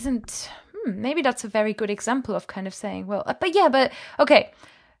isn't. Maybe that's a very good example of kind of saying, well, but okay.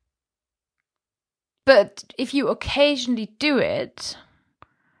 But if you occasionally do it,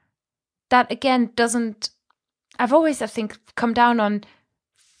 that again doesn't. I've always, I think, come down on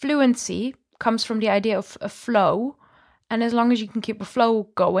fluency comes from the idea of a flow, and as long as you can keep a flow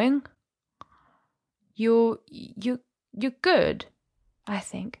going, you're good, I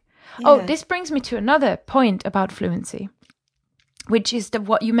think. Yeah. Oh, this brings me to another point about fluency, which is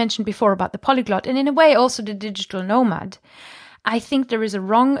what you mentioned before about the polyglot, and in a way also the digital nomad. I think there is a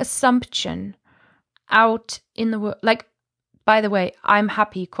wrong assumption out in the world. Like, by the way, I'm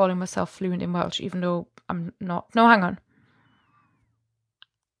happy calling myself fluent in Welsh, even though I'm not. No, hang on.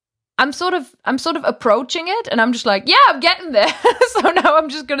 I'm sort of approaching it, and I'm just like, yeah, I'm getting there. So now I'm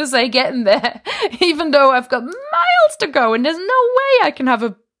just gonna say getting there, even though I've got miles to go, and there's no way I can have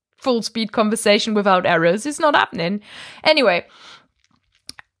a full speed conversation without errors. It's not happening. Anyway,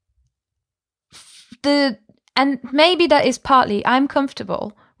 and maybe that is partly I'm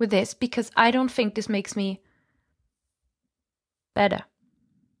comfortable with this because I don't think this makes me better.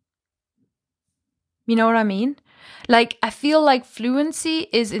 You know what I mean? Like, I feel like fluency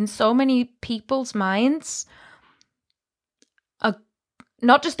is in so many people's minds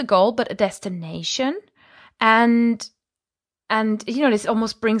not just a goal, but a destination. And this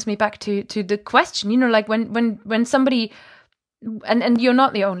almost brings me back to the question, like when somebody, and you're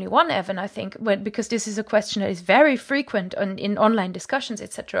not the only one, Evan, I think, because this is a question that is very frequent in online discussions,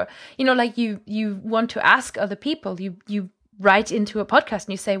 etc. Like you want to ask other people, you write into a podcast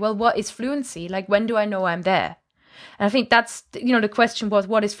and you say, well, what is fluency? Like, when do I know I'm there? And I think that's, the question was,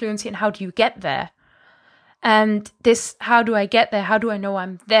 what is fluency and how do you get there? And this, how do I get there? How do I know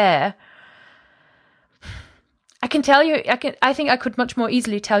I'm there? I can tell you, I think I could much more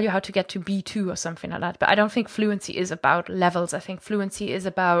easily tell you how to get to B2 or something like that. But I don't think fluency is about levels. I think fluency is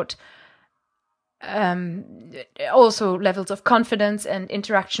about also levels of confidence and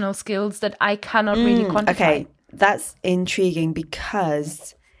interactional skills that I cannot really quantify. Okay, that's intriguing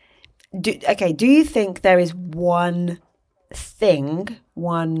because... Do you think there is one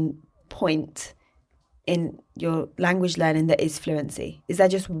point in your language learning that is fluency? Is there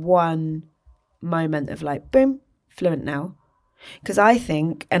just one moment of like, boom, fluent now? Because I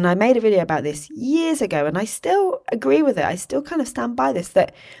think, and I made a video about this years ago, and I still agree with it. I still kind of stand by this,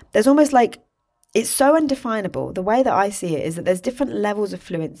 that there's almost like, it's so undefinable. The way that I see it is that there's different levels of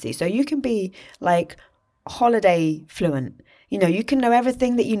fluency. So you can be like holiday fluent. You can know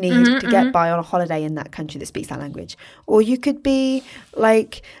everything that you need to get by on a holiday in that country that speaks that language. Or you could be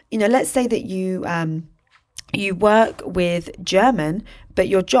like, let's say that you work with German, but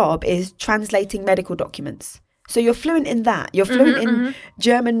your job is translating medical documents. So you're fluent in that. You're fluent in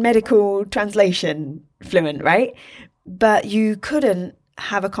German medical translation, fluent, right? But you couldn't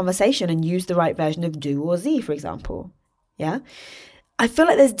have a conversation and use the right version of do or sie, for example. Yeah? I feel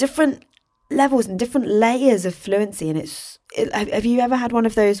like there's different levels and different layers of fluency, and have you ever had one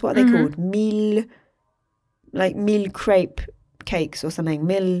of those, what are they called, mille crepe cakes or something,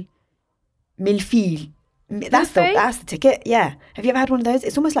 millefeuille, that's the ticket. Yeah, have you ever had one of those?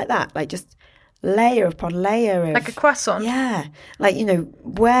 It's almost like that, like just layer upon layer of, like a croissant. Yeah, like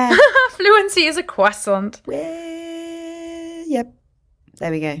where fluency is a croissant. Yep,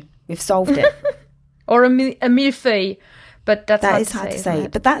 there we go, we've solved it. Or a millefeuille. But that's hard to say.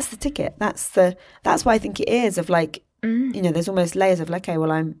 But that's the ticket. That's why I think it is of like, there's almost layers of like, okay,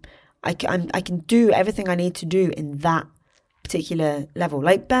 well, I can do everything I need to do in that particular level.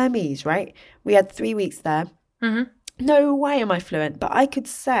 Like Burmese, right? We had 3 weeks there. No way am I fluent, but I could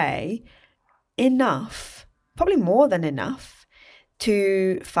say enough, probably more than enough,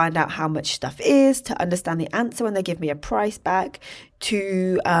 to find out how much stuff is, to understand the answer when they give me a price back,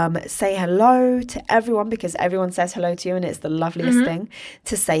 to say hello to everyone because everyone says hello to you and it's the loveliest thing,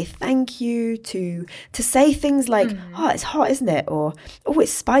 to say thank you, to say things like, oh, it's hot, isn't it? Or, oh,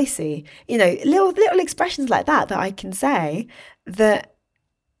 it's spicy. Little expressions like that I can say that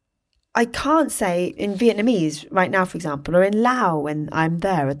I can't say in Vietnamese right now, for example, or in Lao when I'm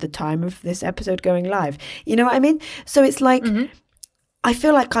there at the time of this episode going live. You know what I mean? So it's like... I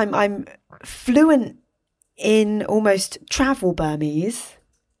feel like I'm fluent in almost travel Burmese.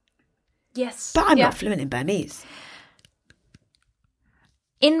 Yes. But I'm not fluent in Burmese.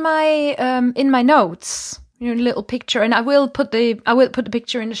 In my notes, little picture, and I will put the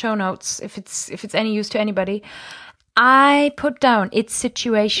picture in the show notes if it's any use to anybody. I put down it's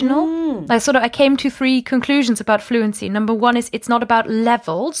situational. I came to 3 conclusions about fluency. Number 1 is it's not about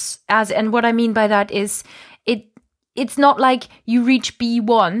levels, and what I mean by that is it's not like you reach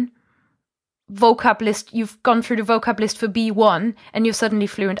B1 vocab list, you've gone through the vocab list for B1 and you're suddenly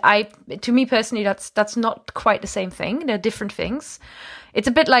fluent. To me personally, that's not quite the same thing. They're different things. It's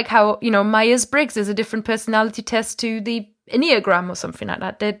a bit like how, Myers-Briggs is a different personality test to the Enneagram or something like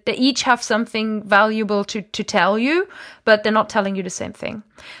that. They each have something valuable to tell you, but they're not telling you the same thing.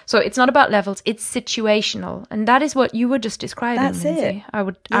 So it's not about levels, it's situational. And that is what you were just describing. That's Lindsay. I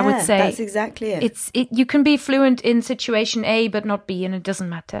would say that's exactly it. You can be fluent in situation A but not B, and it doesn't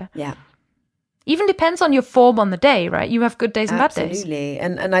matter. Yeah. Even depends on your form on the day, right? You have good days and bad days. Absolutely.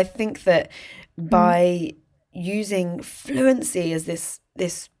 And I think that by using fluency as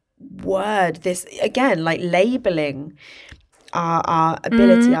this word, this, again, like labeling, our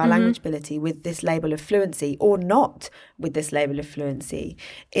ability, our language ability with this label of fluency or not with this label of fluency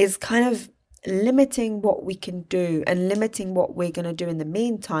is kind of limiting what we can do and limiting what we're going to do in the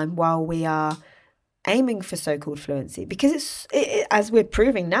meantime while we are aiming for so-called fluency, because as we're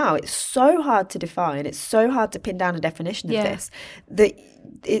proving now, it's so hard to define, it's so hard to pin down a definition of this, that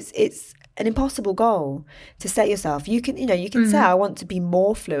it's an impossible goal to set yourself. You can say, I want to be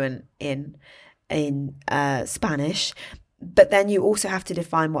more fluent in Spanish, but then you also have to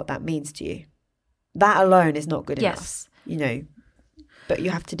define what that means to you. That alone is not good enough, but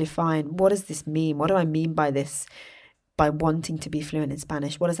you have to define, what does this mean? What do I mean by this? By wanting to be fluent in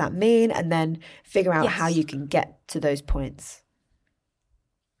Spanish, what does that mean? And then figure out how you can get to those points.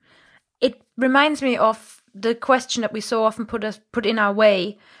 It reminds me of the question that we so often put in our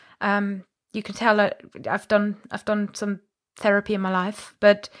way. You can tell that I've done some therapy in my life,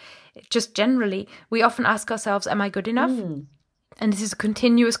 but just generally, we often ask ourselves, am I good enough? And this is a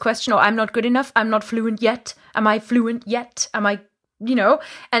continuous question, or I'm not good enough, I'm not fluent yet, am I fluent yet, am I,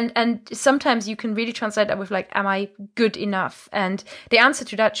 and sometimes you can really translate that with like, am I good enough? And the answer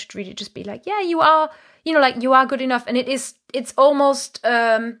to that should really just be like, yeah, you are, you are good enough. And it's almost,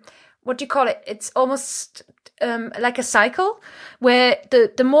 what do you call it? It's almost like a cycle where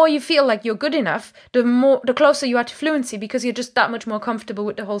the more you feel like you're good enough, the closer you are to fluency, because you're just that much more comfortable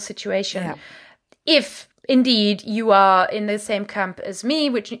with the whole situation. Yeah. If indeed you are in the same camp as me,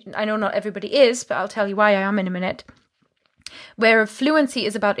 which I know not everybody is, but I'll tell you why I am in a minute, where fluency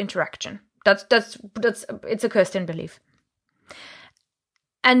is about interaction. That's it's a Kirsten belief.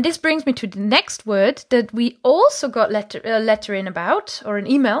 And this brings me to the next word that we also got a letter in about, or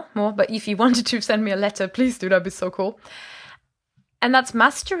an email more, but if you wanted to send me a letter, please do, that'd be so cool. And that's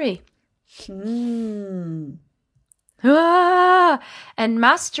mastery. And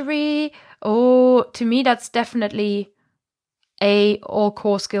mastery, to me, that's definitely all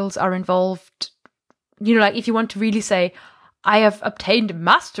core skills are involved. Like if you want to really say, I have obtained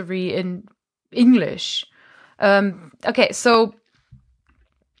mastery in English. Okay, so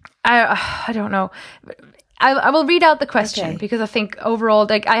I don't know. I will read out the question because I think overall,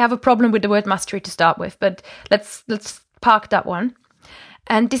 like, I have a problem with the word mastery to start with, but let's park that one.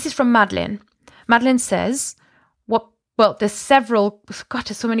 And this is from Madeline. Madeline says, there's several, God,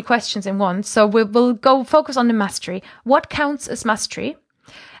 there's so many questions in one. So we'll go focus on the mastery. What counts as mastery?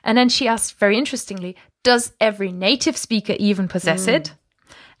 And then she asked, very interestingly, does every native speaker even possess it?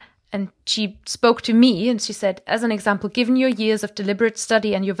 And she spoke to me and she said, as an example, given your years of deliberate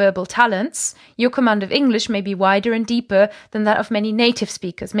study and your verbal talents, your command of English may be wider and deeper than that of many native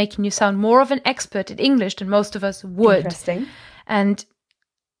speakers, making you sound more of an expert at English than most of us would. Interesting. And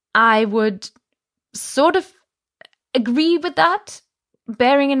I would sort of agree with that,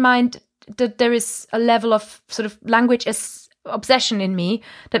 bearing in mind that there is a level of sort of language obsession in me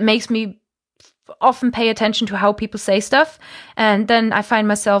that makes me often pay attention to how people say stuff, and then I find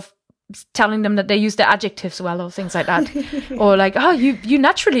myself telling them that they use the adjectives well or things like that. Or like, oh, you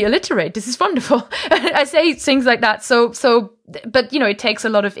naturally alliterate, this is wonderful. I say things like that. So but it takes a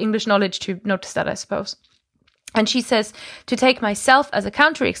lot of English knowledge to notice that, I suppose. And she says, to take myself as a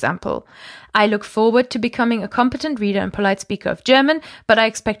counterexample, I look forward to becoming a competent reader and polite speaker of German, but I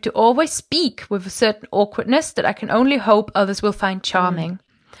expect to always speak with a certain awkwardness that I can only hope others will find charming.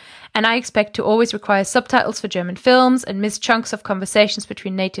 And I expect to always require subtitles for German films and miss chunks of conversations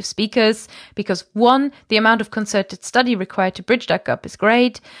between native speakers because 1, the amount of concerted study required to bridge that gap is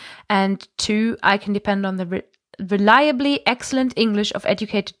great, and 2, I can depend on the reliably excellent English of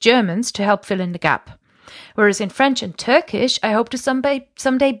educated Germans to help fill in the gap. Whereas in French and Turkish, I hope to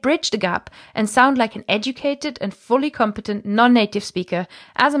someday bridge the gap and sound like an educated and fully competent non-native speaker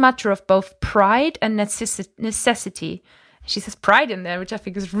as a matter of both pride and necessity. She says pride in there, which I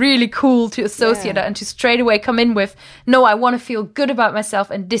think is really cool to associate that and to straight away come in with, no, I want to feel good about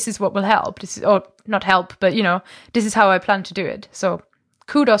myself and this is what will help. This is, or not help, but this is how I plan to do it. So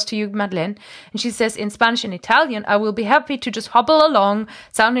kudos to you, Madeleine. And she says, in Spanish and Italian, I will be happy to just hobble along,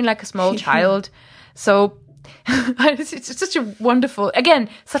 sounding like a small child. So it's such a wonderful, again,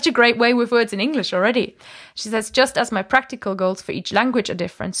 such a great way with words in English already. She says, just as my practical goals for each language are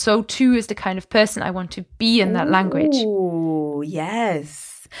different, so too is the kind of person I want to be in that language. Oh,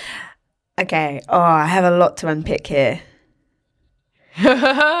 yes. Okay. Oh, I have a lot to unpick here.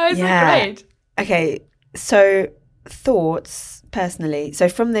 Isn't it great? Okay. So thoughts, personally. So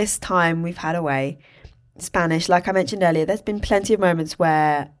from this time we've had away, Spanish, like I mentioned earlier, there's been plenty of moments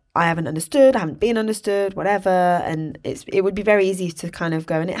where I haven't understood, I haven't been understood, whatever. And it would be very easy to kind of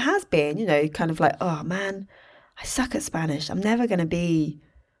go, and it has been, kind of like, oh man, I suck at Spanish. I'm never going to be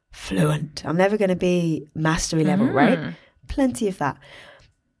fluent. I'm never going to be mastery level, right? Plenty of that.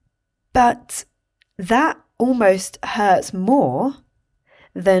 But that almost hurts more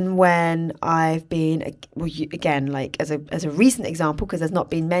than when I've been, well, again, like as a recent example, because there's not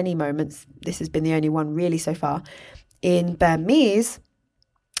been many moments, this has been the only one really so far, in Burmese,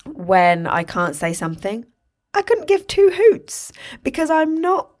 when I can't say something, I couldn't give two hoots because I'm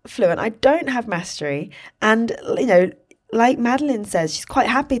not fluent. I don't have mastery. And, you know, like Madeline says, she's quite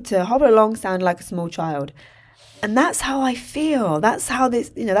happy to hobble along, sound like a small child. And that's how I feel. That's how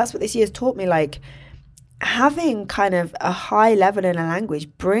this, you know, that's what this year's taught me. Like, having kind of a high level in a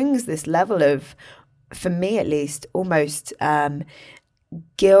language brings this level of, for me at least, almost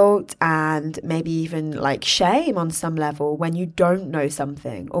guilt and maybe even like shame on some level when you don't know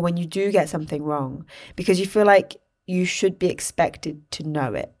something or when you do get something wrong, because you feel like you should be expected to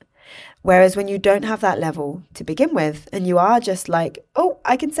know it. Whereas when you don't have that level to begin with and you are just like, oh,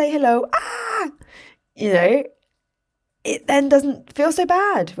 I can say hello, you know, it then doesn't feel so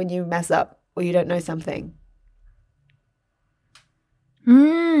bad when you mess up or you don't know something.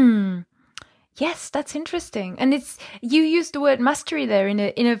 Yes, that's interesting. And it's, you used the word mastery there in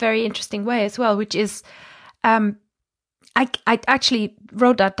a very interesting way as well, which is, I actually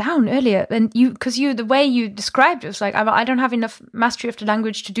wrote that down earlier, and the way you described it was like, I don't have enough mastery of the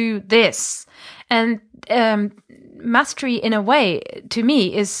language to do this. And mastery in a way to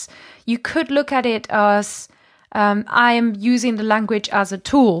me is, you could look at it as, I am using the language as a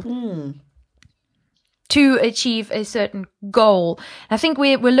tool to achieve a certain goal. I think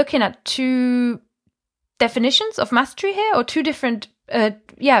we're looking at two definitions of mastery here, or two different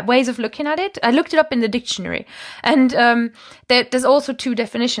ways of looking at it. I looked it up in the dictionary, and there's also two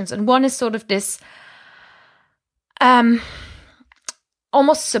definitions, and one is sort of this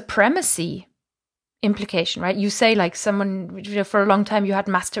almost supremacy implication, right? You say like someone, for a long time you had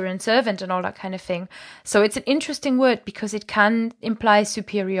master and servant and all that kind of thing. So it's an interesting word because it can imply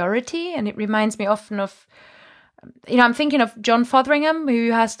superiority, and it reminds me often of, you know, I'm thinking of John Fotheringham,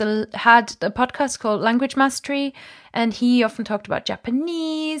 who had the podcast called Language Mastery, and he often talked about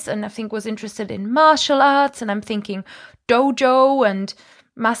Japanese, and I think was interested in martial arts, and I'm thinking dojo and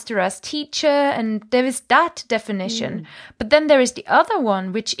master as teacher, and there is that definition. But then there is the other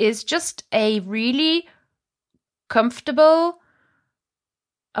one, which is just a really comfortable,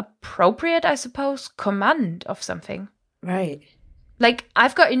 appropriate, I suppose, command of something. Right. Like,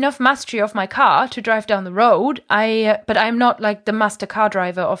 I've got enough mastery of my car to drive down the road, but I'm not like the master car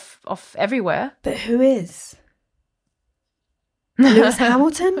driver of everywhere. But who is? Lewis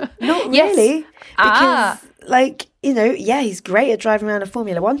Hamilton? Not really. Yes. Because, like, you know, yeah, he's great at driving around a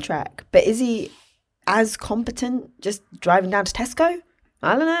Formula One track, but is he as competent just driving down to Tesco?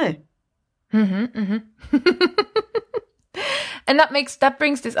 I don't know. And that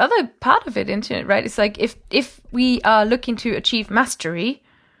brings this other part of it into it, right? It's like, if we are looking to achieve mastery,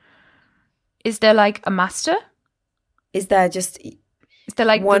 is there like a master? Is there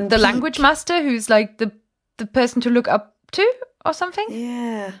like the language master who's like the person to look up to or something?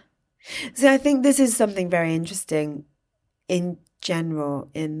 Yeah. So I think this is something very interesting in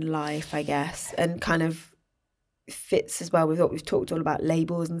general in life, I guess, and kind of fits as well with what we've talked all about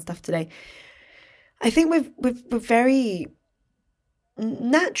labels and stuff today. I think we're very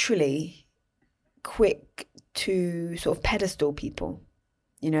naturally quick to sort of pedestal people,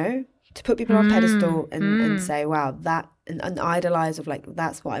 you know, to put people on pedestal and say, wow, that, and idolize of like,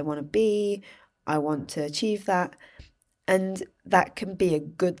 that's what I want to be. I want to achieve that. And that can be a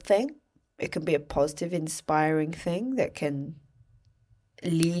good thing. It can be a positive, inspiring thing that can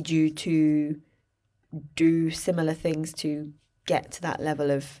lead you to do similar things to get to that level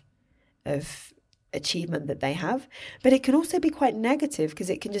of achievement that they have. But it can also be quite negative because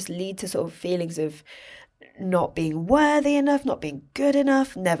it can just lead to sort of feelings of not being worthy enough, not being good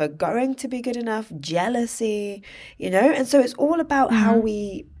enough, never going to be good enough, jealousy, you know? And so it's all about how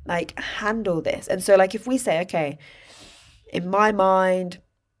we like handle this. And so like if we say, okay, in my mind,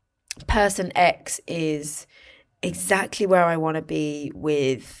 person X is exactly where I want to be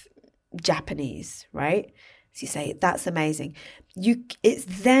with Japanese, right? So you say, that's amazing. It's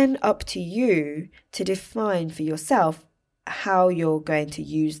then up to you to define for yourself how you're going to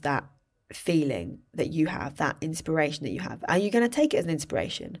use that feeling that you have, that inspiration that you have. Are you going to take it as an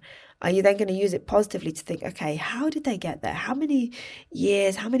inspiration? Are you then going to use it positively to think, okay, how did they get there? How many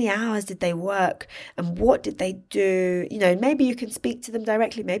years, how many hours did they work? And what did they do? You know, maybe you can speak to them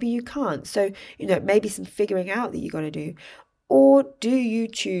directly, maybe you can't. So, you know, maybe some figuring out that you got to do. Or do you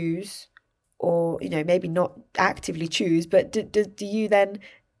choose, or, you know, maybe not actively choose, but do you then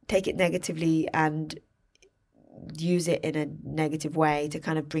take it negatively and use it in a negative way to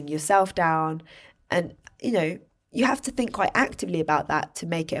kind of bring yourself down? And, you know, you have to think quite actively about that to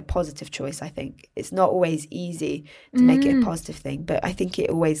make it a positive choice, I think. It's not always easy to make it a positive thing, but I think it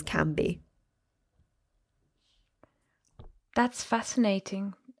always can be. That's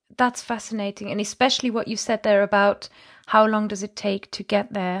fascinating. That's fascinating. And especially what you said there about how long does it take to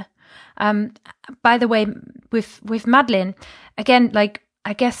get there. By the way, with Madeline, again, like,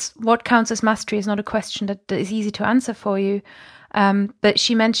 I guess what counts as mastery is not a question that is easy to answer for you. But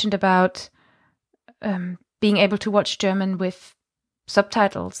she mentioned about being able to watch German with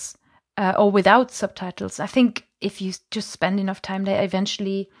subtitles or without subtitles. I think if you just spend enough time there,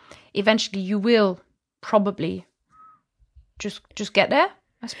 eventually you will probably just get there,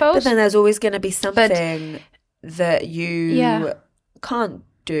 I suppose. But then there's always going to be something that you can't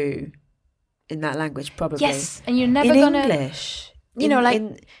do in that language, probably. Yes, and you're never going to... English.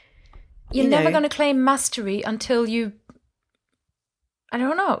 You're never going to claim mastery until you... I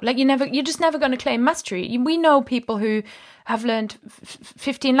don't know. Like, you're just never going to claim mastery. We know people who have learned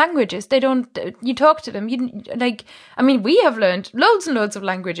 15 languages. They don't... You talk to them. We have learned loads and loads of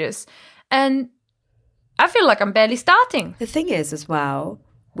languages. And I feel like I'm barely starting. The thing is, as well,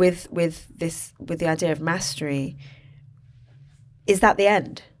 with the idea of mastery, is that the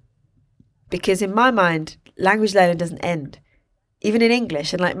end? Because in my mind, language learning doesn't end. Even in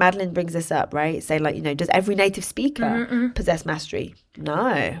English, and like Madeline brings this up, right? Say, like, does every native speaker possess mastery? No,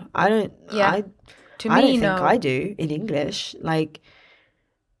 I don't. Yeah. I don't think I do in English. Like,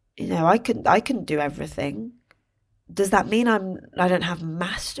 I couldn't do everything. Does that mean I don't have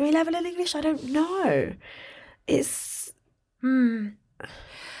mastery level in English? I don't know. It's.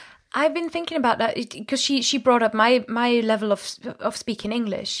 I've been thinking about that because she brought up my level of speaking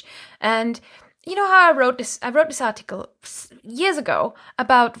English, and you know how I wrote this article years ago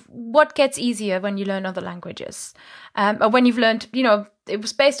about what gets easier when you learn other languages, or when you've learned. It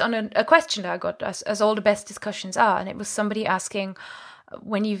was based on a question that I got, as all the best discussions are, and it was somebody asking,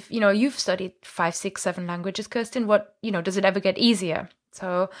 when you've studied 5, 6, 7 languages, Kirsten, what does it ever get easier?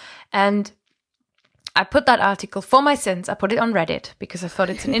 So, and I put that article for my sins. I put it on Reddit because I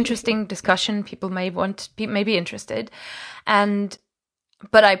thought it's an interesting discussion. People may be interested.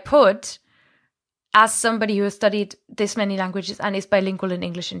 But I put, as somebody who has studied this many languages and is bilingual in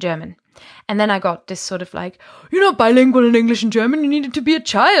English and German. And then I got this sort of like, you're not bilingual in English and German. You needed to be a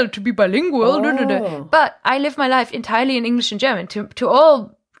child to be bilingual. Oh. But I live my life entirely in English and German. To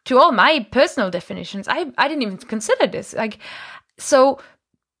all my personal definitions, I didn't even consider this. Like, so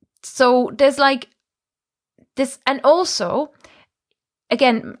there's like, this, and also,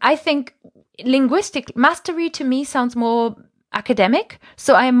 again, I think linguistic mastery to me sounds more academic.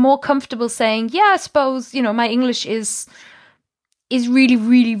 So I am more comfortable saying, yeah, I suppose, my English is really,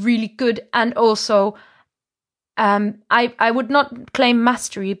 really, really good. And also, I would not claim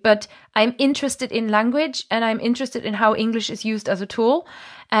mastery, but I'm interested in language and I'm interested in how English is used as a tool.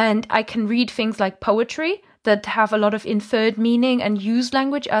 And I can read things like poetry that have a lot of inferred meaning and use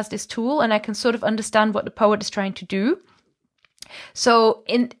language as this tool, and I can sort of understand what the poet is trying to do. So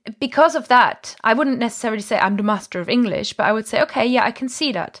because of that, I wouldn't necessarily say I'm the master of English, but I would say, okay, yeah, I can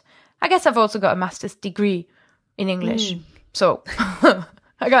see that. I guess I've also got a master's degree in English. So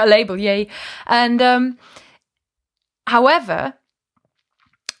I got a label, yay. And however,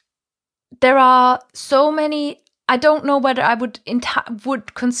 there are so many... I don't know whether I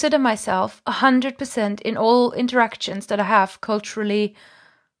would consider myself 100% in all interactions that I have culturally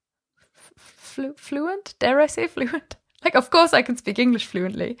fluent. Dare I say fluent? Like, of course I can speak English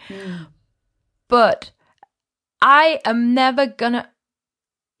fluently, but I am never gonna...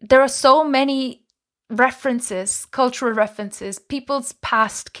 There are so many references, cultural references, people's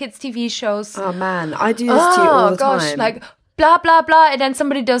past, kids' TV shows. Oh man, I do this to you all the time. Like, blah, blah, blah. And then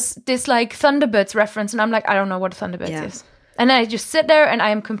somebody does this like Thunderbirds reference. And I'm like, I don't know what a Thunderbirds is. And I just sit there and I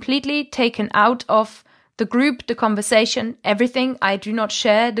am completely taken out of the group, the conversation, everything. I do not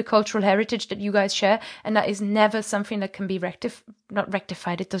share the cultural heritage that you guys share. And that is never something that can be not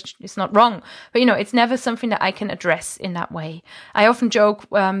rectified. It's not wrong. But, it's never something that I can address in that way. I often joke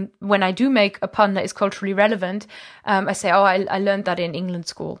when I do make a pun that is culturally relevant, I say, oh, I learned that in England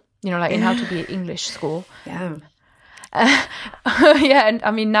school, like in how to be English school. Yeah. Yeah, and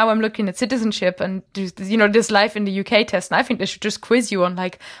I mean, now I'm looking at citizenship and this life in the UK test, and I think they should just quiz you on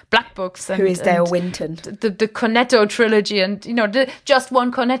like black books and who is Dale Winton, the Cornetto trilogy, and the Just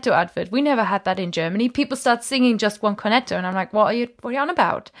One Cornetto advert. We never had that in Germany. People start singing Just One Cornetto, and I'm like, what are you on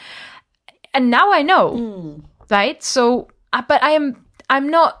about? And now I know, right? So, but I'm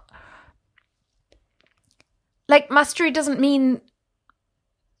not like, mastery doesn't mean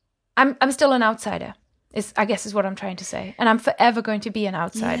I'm still an outsider. I guess is what I'm trying to say. And I'm forever going to be an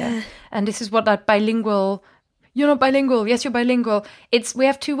outsider. Yeah. And this is what that bilingual, you're not bilingual. Yes, you're bilingual. We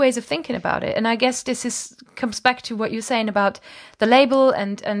have two ways of thinking about it. And I guess this comes back to what you're saying about the label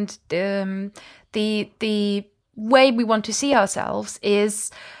and the way we want to see ourselves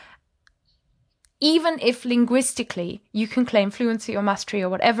is, even if linguistically you can claim fluency or mastery or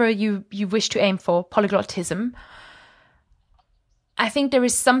whatever you wish to aim for, polyglottism, I think there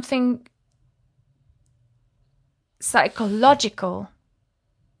is something psychological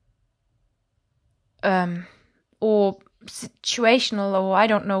or situational, or I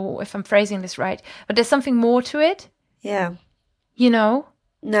don't know if I'm phrasing this right, but there's something more to it. Yeah. No,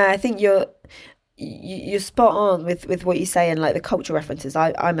 I think you're spot on with what you say, and like the cultural references.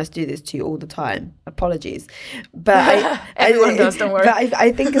 I must do this to you all the time. Apologies, but everyone does. Don't worry. But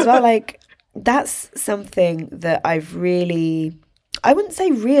I think as well, like that's something that I've really, I wouldn't say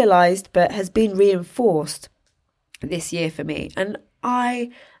realized, but has been reinforced this year for me, and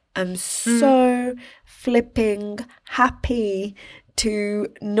I am so flipping happy to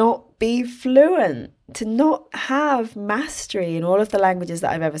not be fluent, to not have mastery in all of the languages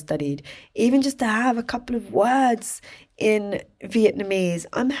that I've ever studied, even just to have a couple of words in Vietnamese.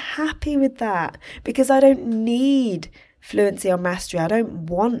 I'm happy with that because I don't need fluency or mastery. I don't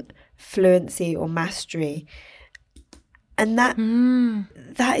want fluency or mastery. And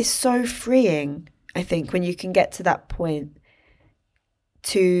that is so freeing, I think, when you can get to that point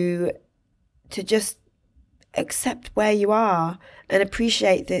to just accept where you are and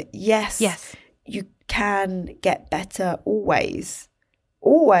appreciate that, yes, you can get better always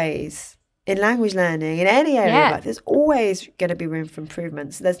in language learning, in any area of life. There's always going to be room for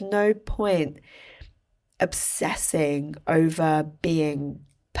improvement. So there's no point obsessing over being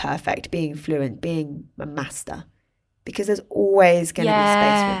perfect, being fluent, being a master, because there's always going to be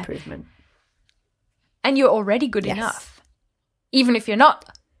space for improvement. And you're already good enough. Even if you're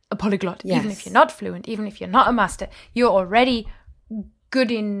not a polyglot, even if you're not fluent, even if you're not a master, you're already good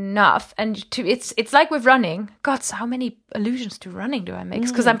enough. And it's like with running. God, so how many allusions to running do I make?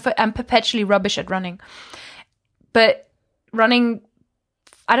 Because I'm perpetually rubbish at running. But running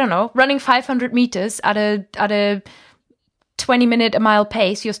 500 meters at a 20-minute a mile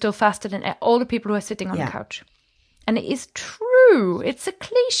pace, you're still faster than all the people who are sitting on the couch. And it is true. It's a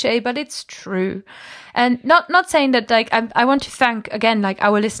cliche, but it's true. And not saying that, like, I want to thank, again, like,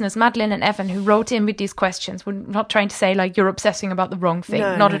 our listeners, Madeline and Evan, who wrote in with these questions. We're not trying to say, like, you're obsessing about the wrong thing.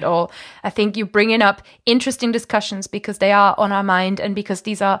 Not at all. I think you're bringing up interesting discussions because they are on our mind and because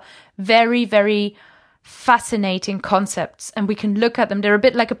these are very, very fascinating concepts. And we can look at them. They're a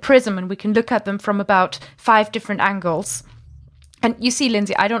bit like a prism, and we can look at them from about 5 different angles. And you see,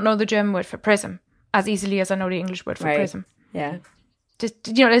 Lindsay, I don't know the German word for prism as easily as I know the English word for prism. Yeah.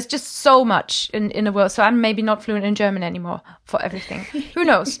 Just, there's just so much in the world. So I'm maybe not fluent in German anymore for everything. Who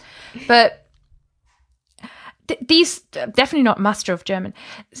knows? But these, definitely not master of German.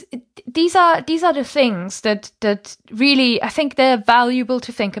 These are the things that really, I think they're valuable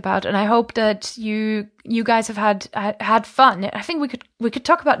to think about. And I hope that you guys have had fun. I think we could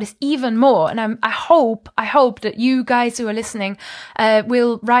talk about this even more. And I hope that you guys who are listening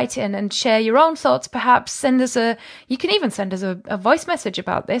will write in and share your own thoughts. Perhaps you can even send us a voice message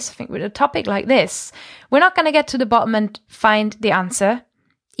about this. I think with a topic like this, we're not going to get to the bottom and find the answer.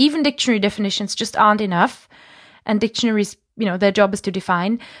 Even dictionary definitions just aren't enough. And dictionaries, their job is to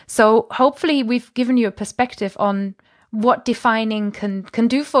define. So hopefully we've given you a perspective on what defining can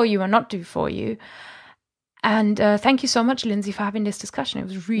do for you or not do for you. And thank you so much, Lindsay, for having this discussion. It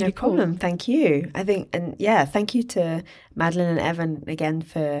was really cool. No problem. Thank you. I think, and thank you to Madeline and Evan again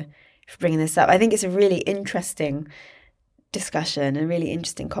for bringing this up. I think it's a really interesting discussion, a really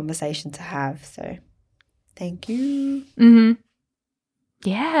interesting conversation to have. So thank you. Mm-hmm.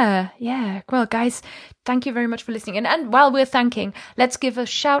 Yeah. Well, guys, thank you very much for listening. And while we're thanking, let's give a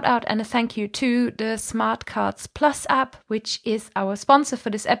shout out and a thank you to the Smart Cards Plus app, which is our sponsor for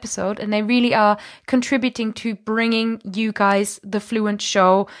this episode. And they really are contributing to bringing you guys the Fluent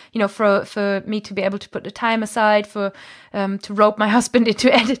show, for me to be able to put the time aside to rope my husband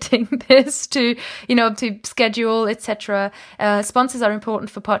into editing this, to schedule, etc. Sponsors are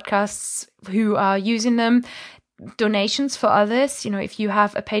important for podcasts who are using them. Donations for others, if you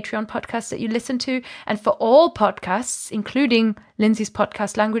have a Patreon podcast that you listen to, and for all podcasts, including Lindsay's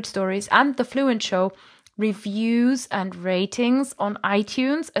podcast Language Stories and the Fluent Show, reviews and ratings on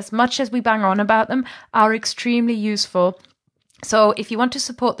iTunes, as much as we bang on about them, are extremely useful. So if you want to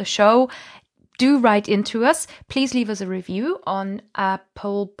support the show, do write into us. Please leave us a review on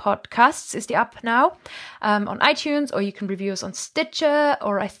Apple Podcasts, is the app now, on iTunes, or you can review us on Stitcher,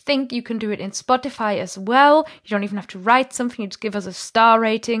 or I think you can do it in Spotify as well. You don't even have to write something, you just give us a star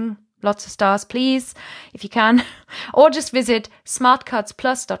rating. lots of stars, please, if you can. Or just visit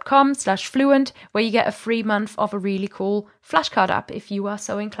smartcardsplus.com/fluent, where you get a free month of a really cool flashcard app if you are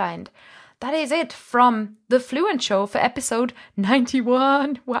so inclined. That is it from The Fluent Show for episode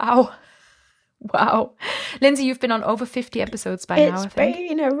 91. Wow. Lindsay, you've been on over 50 episodes by now, I think. It's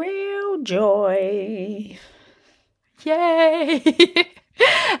been a real joy. Yay!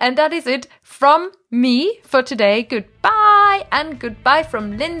 And that is it from me for today. Goodbye, and goodbye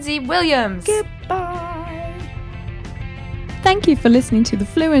from Lindsay Williams. Goodbye. Thank you for listening to The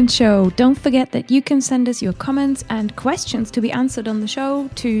Fluent Show. Don't forget that you can send us your comments and questions to be answered on the show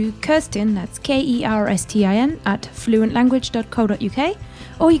to Kerstin, that's Kerstin, at fluentlanguage.co.uk.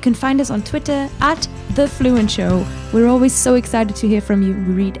 Or you can find us on Twitter at The Fluent Show. We're always so excited to hear from you.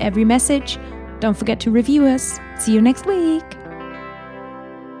 We read every message. Don't forget to review us. See you next week.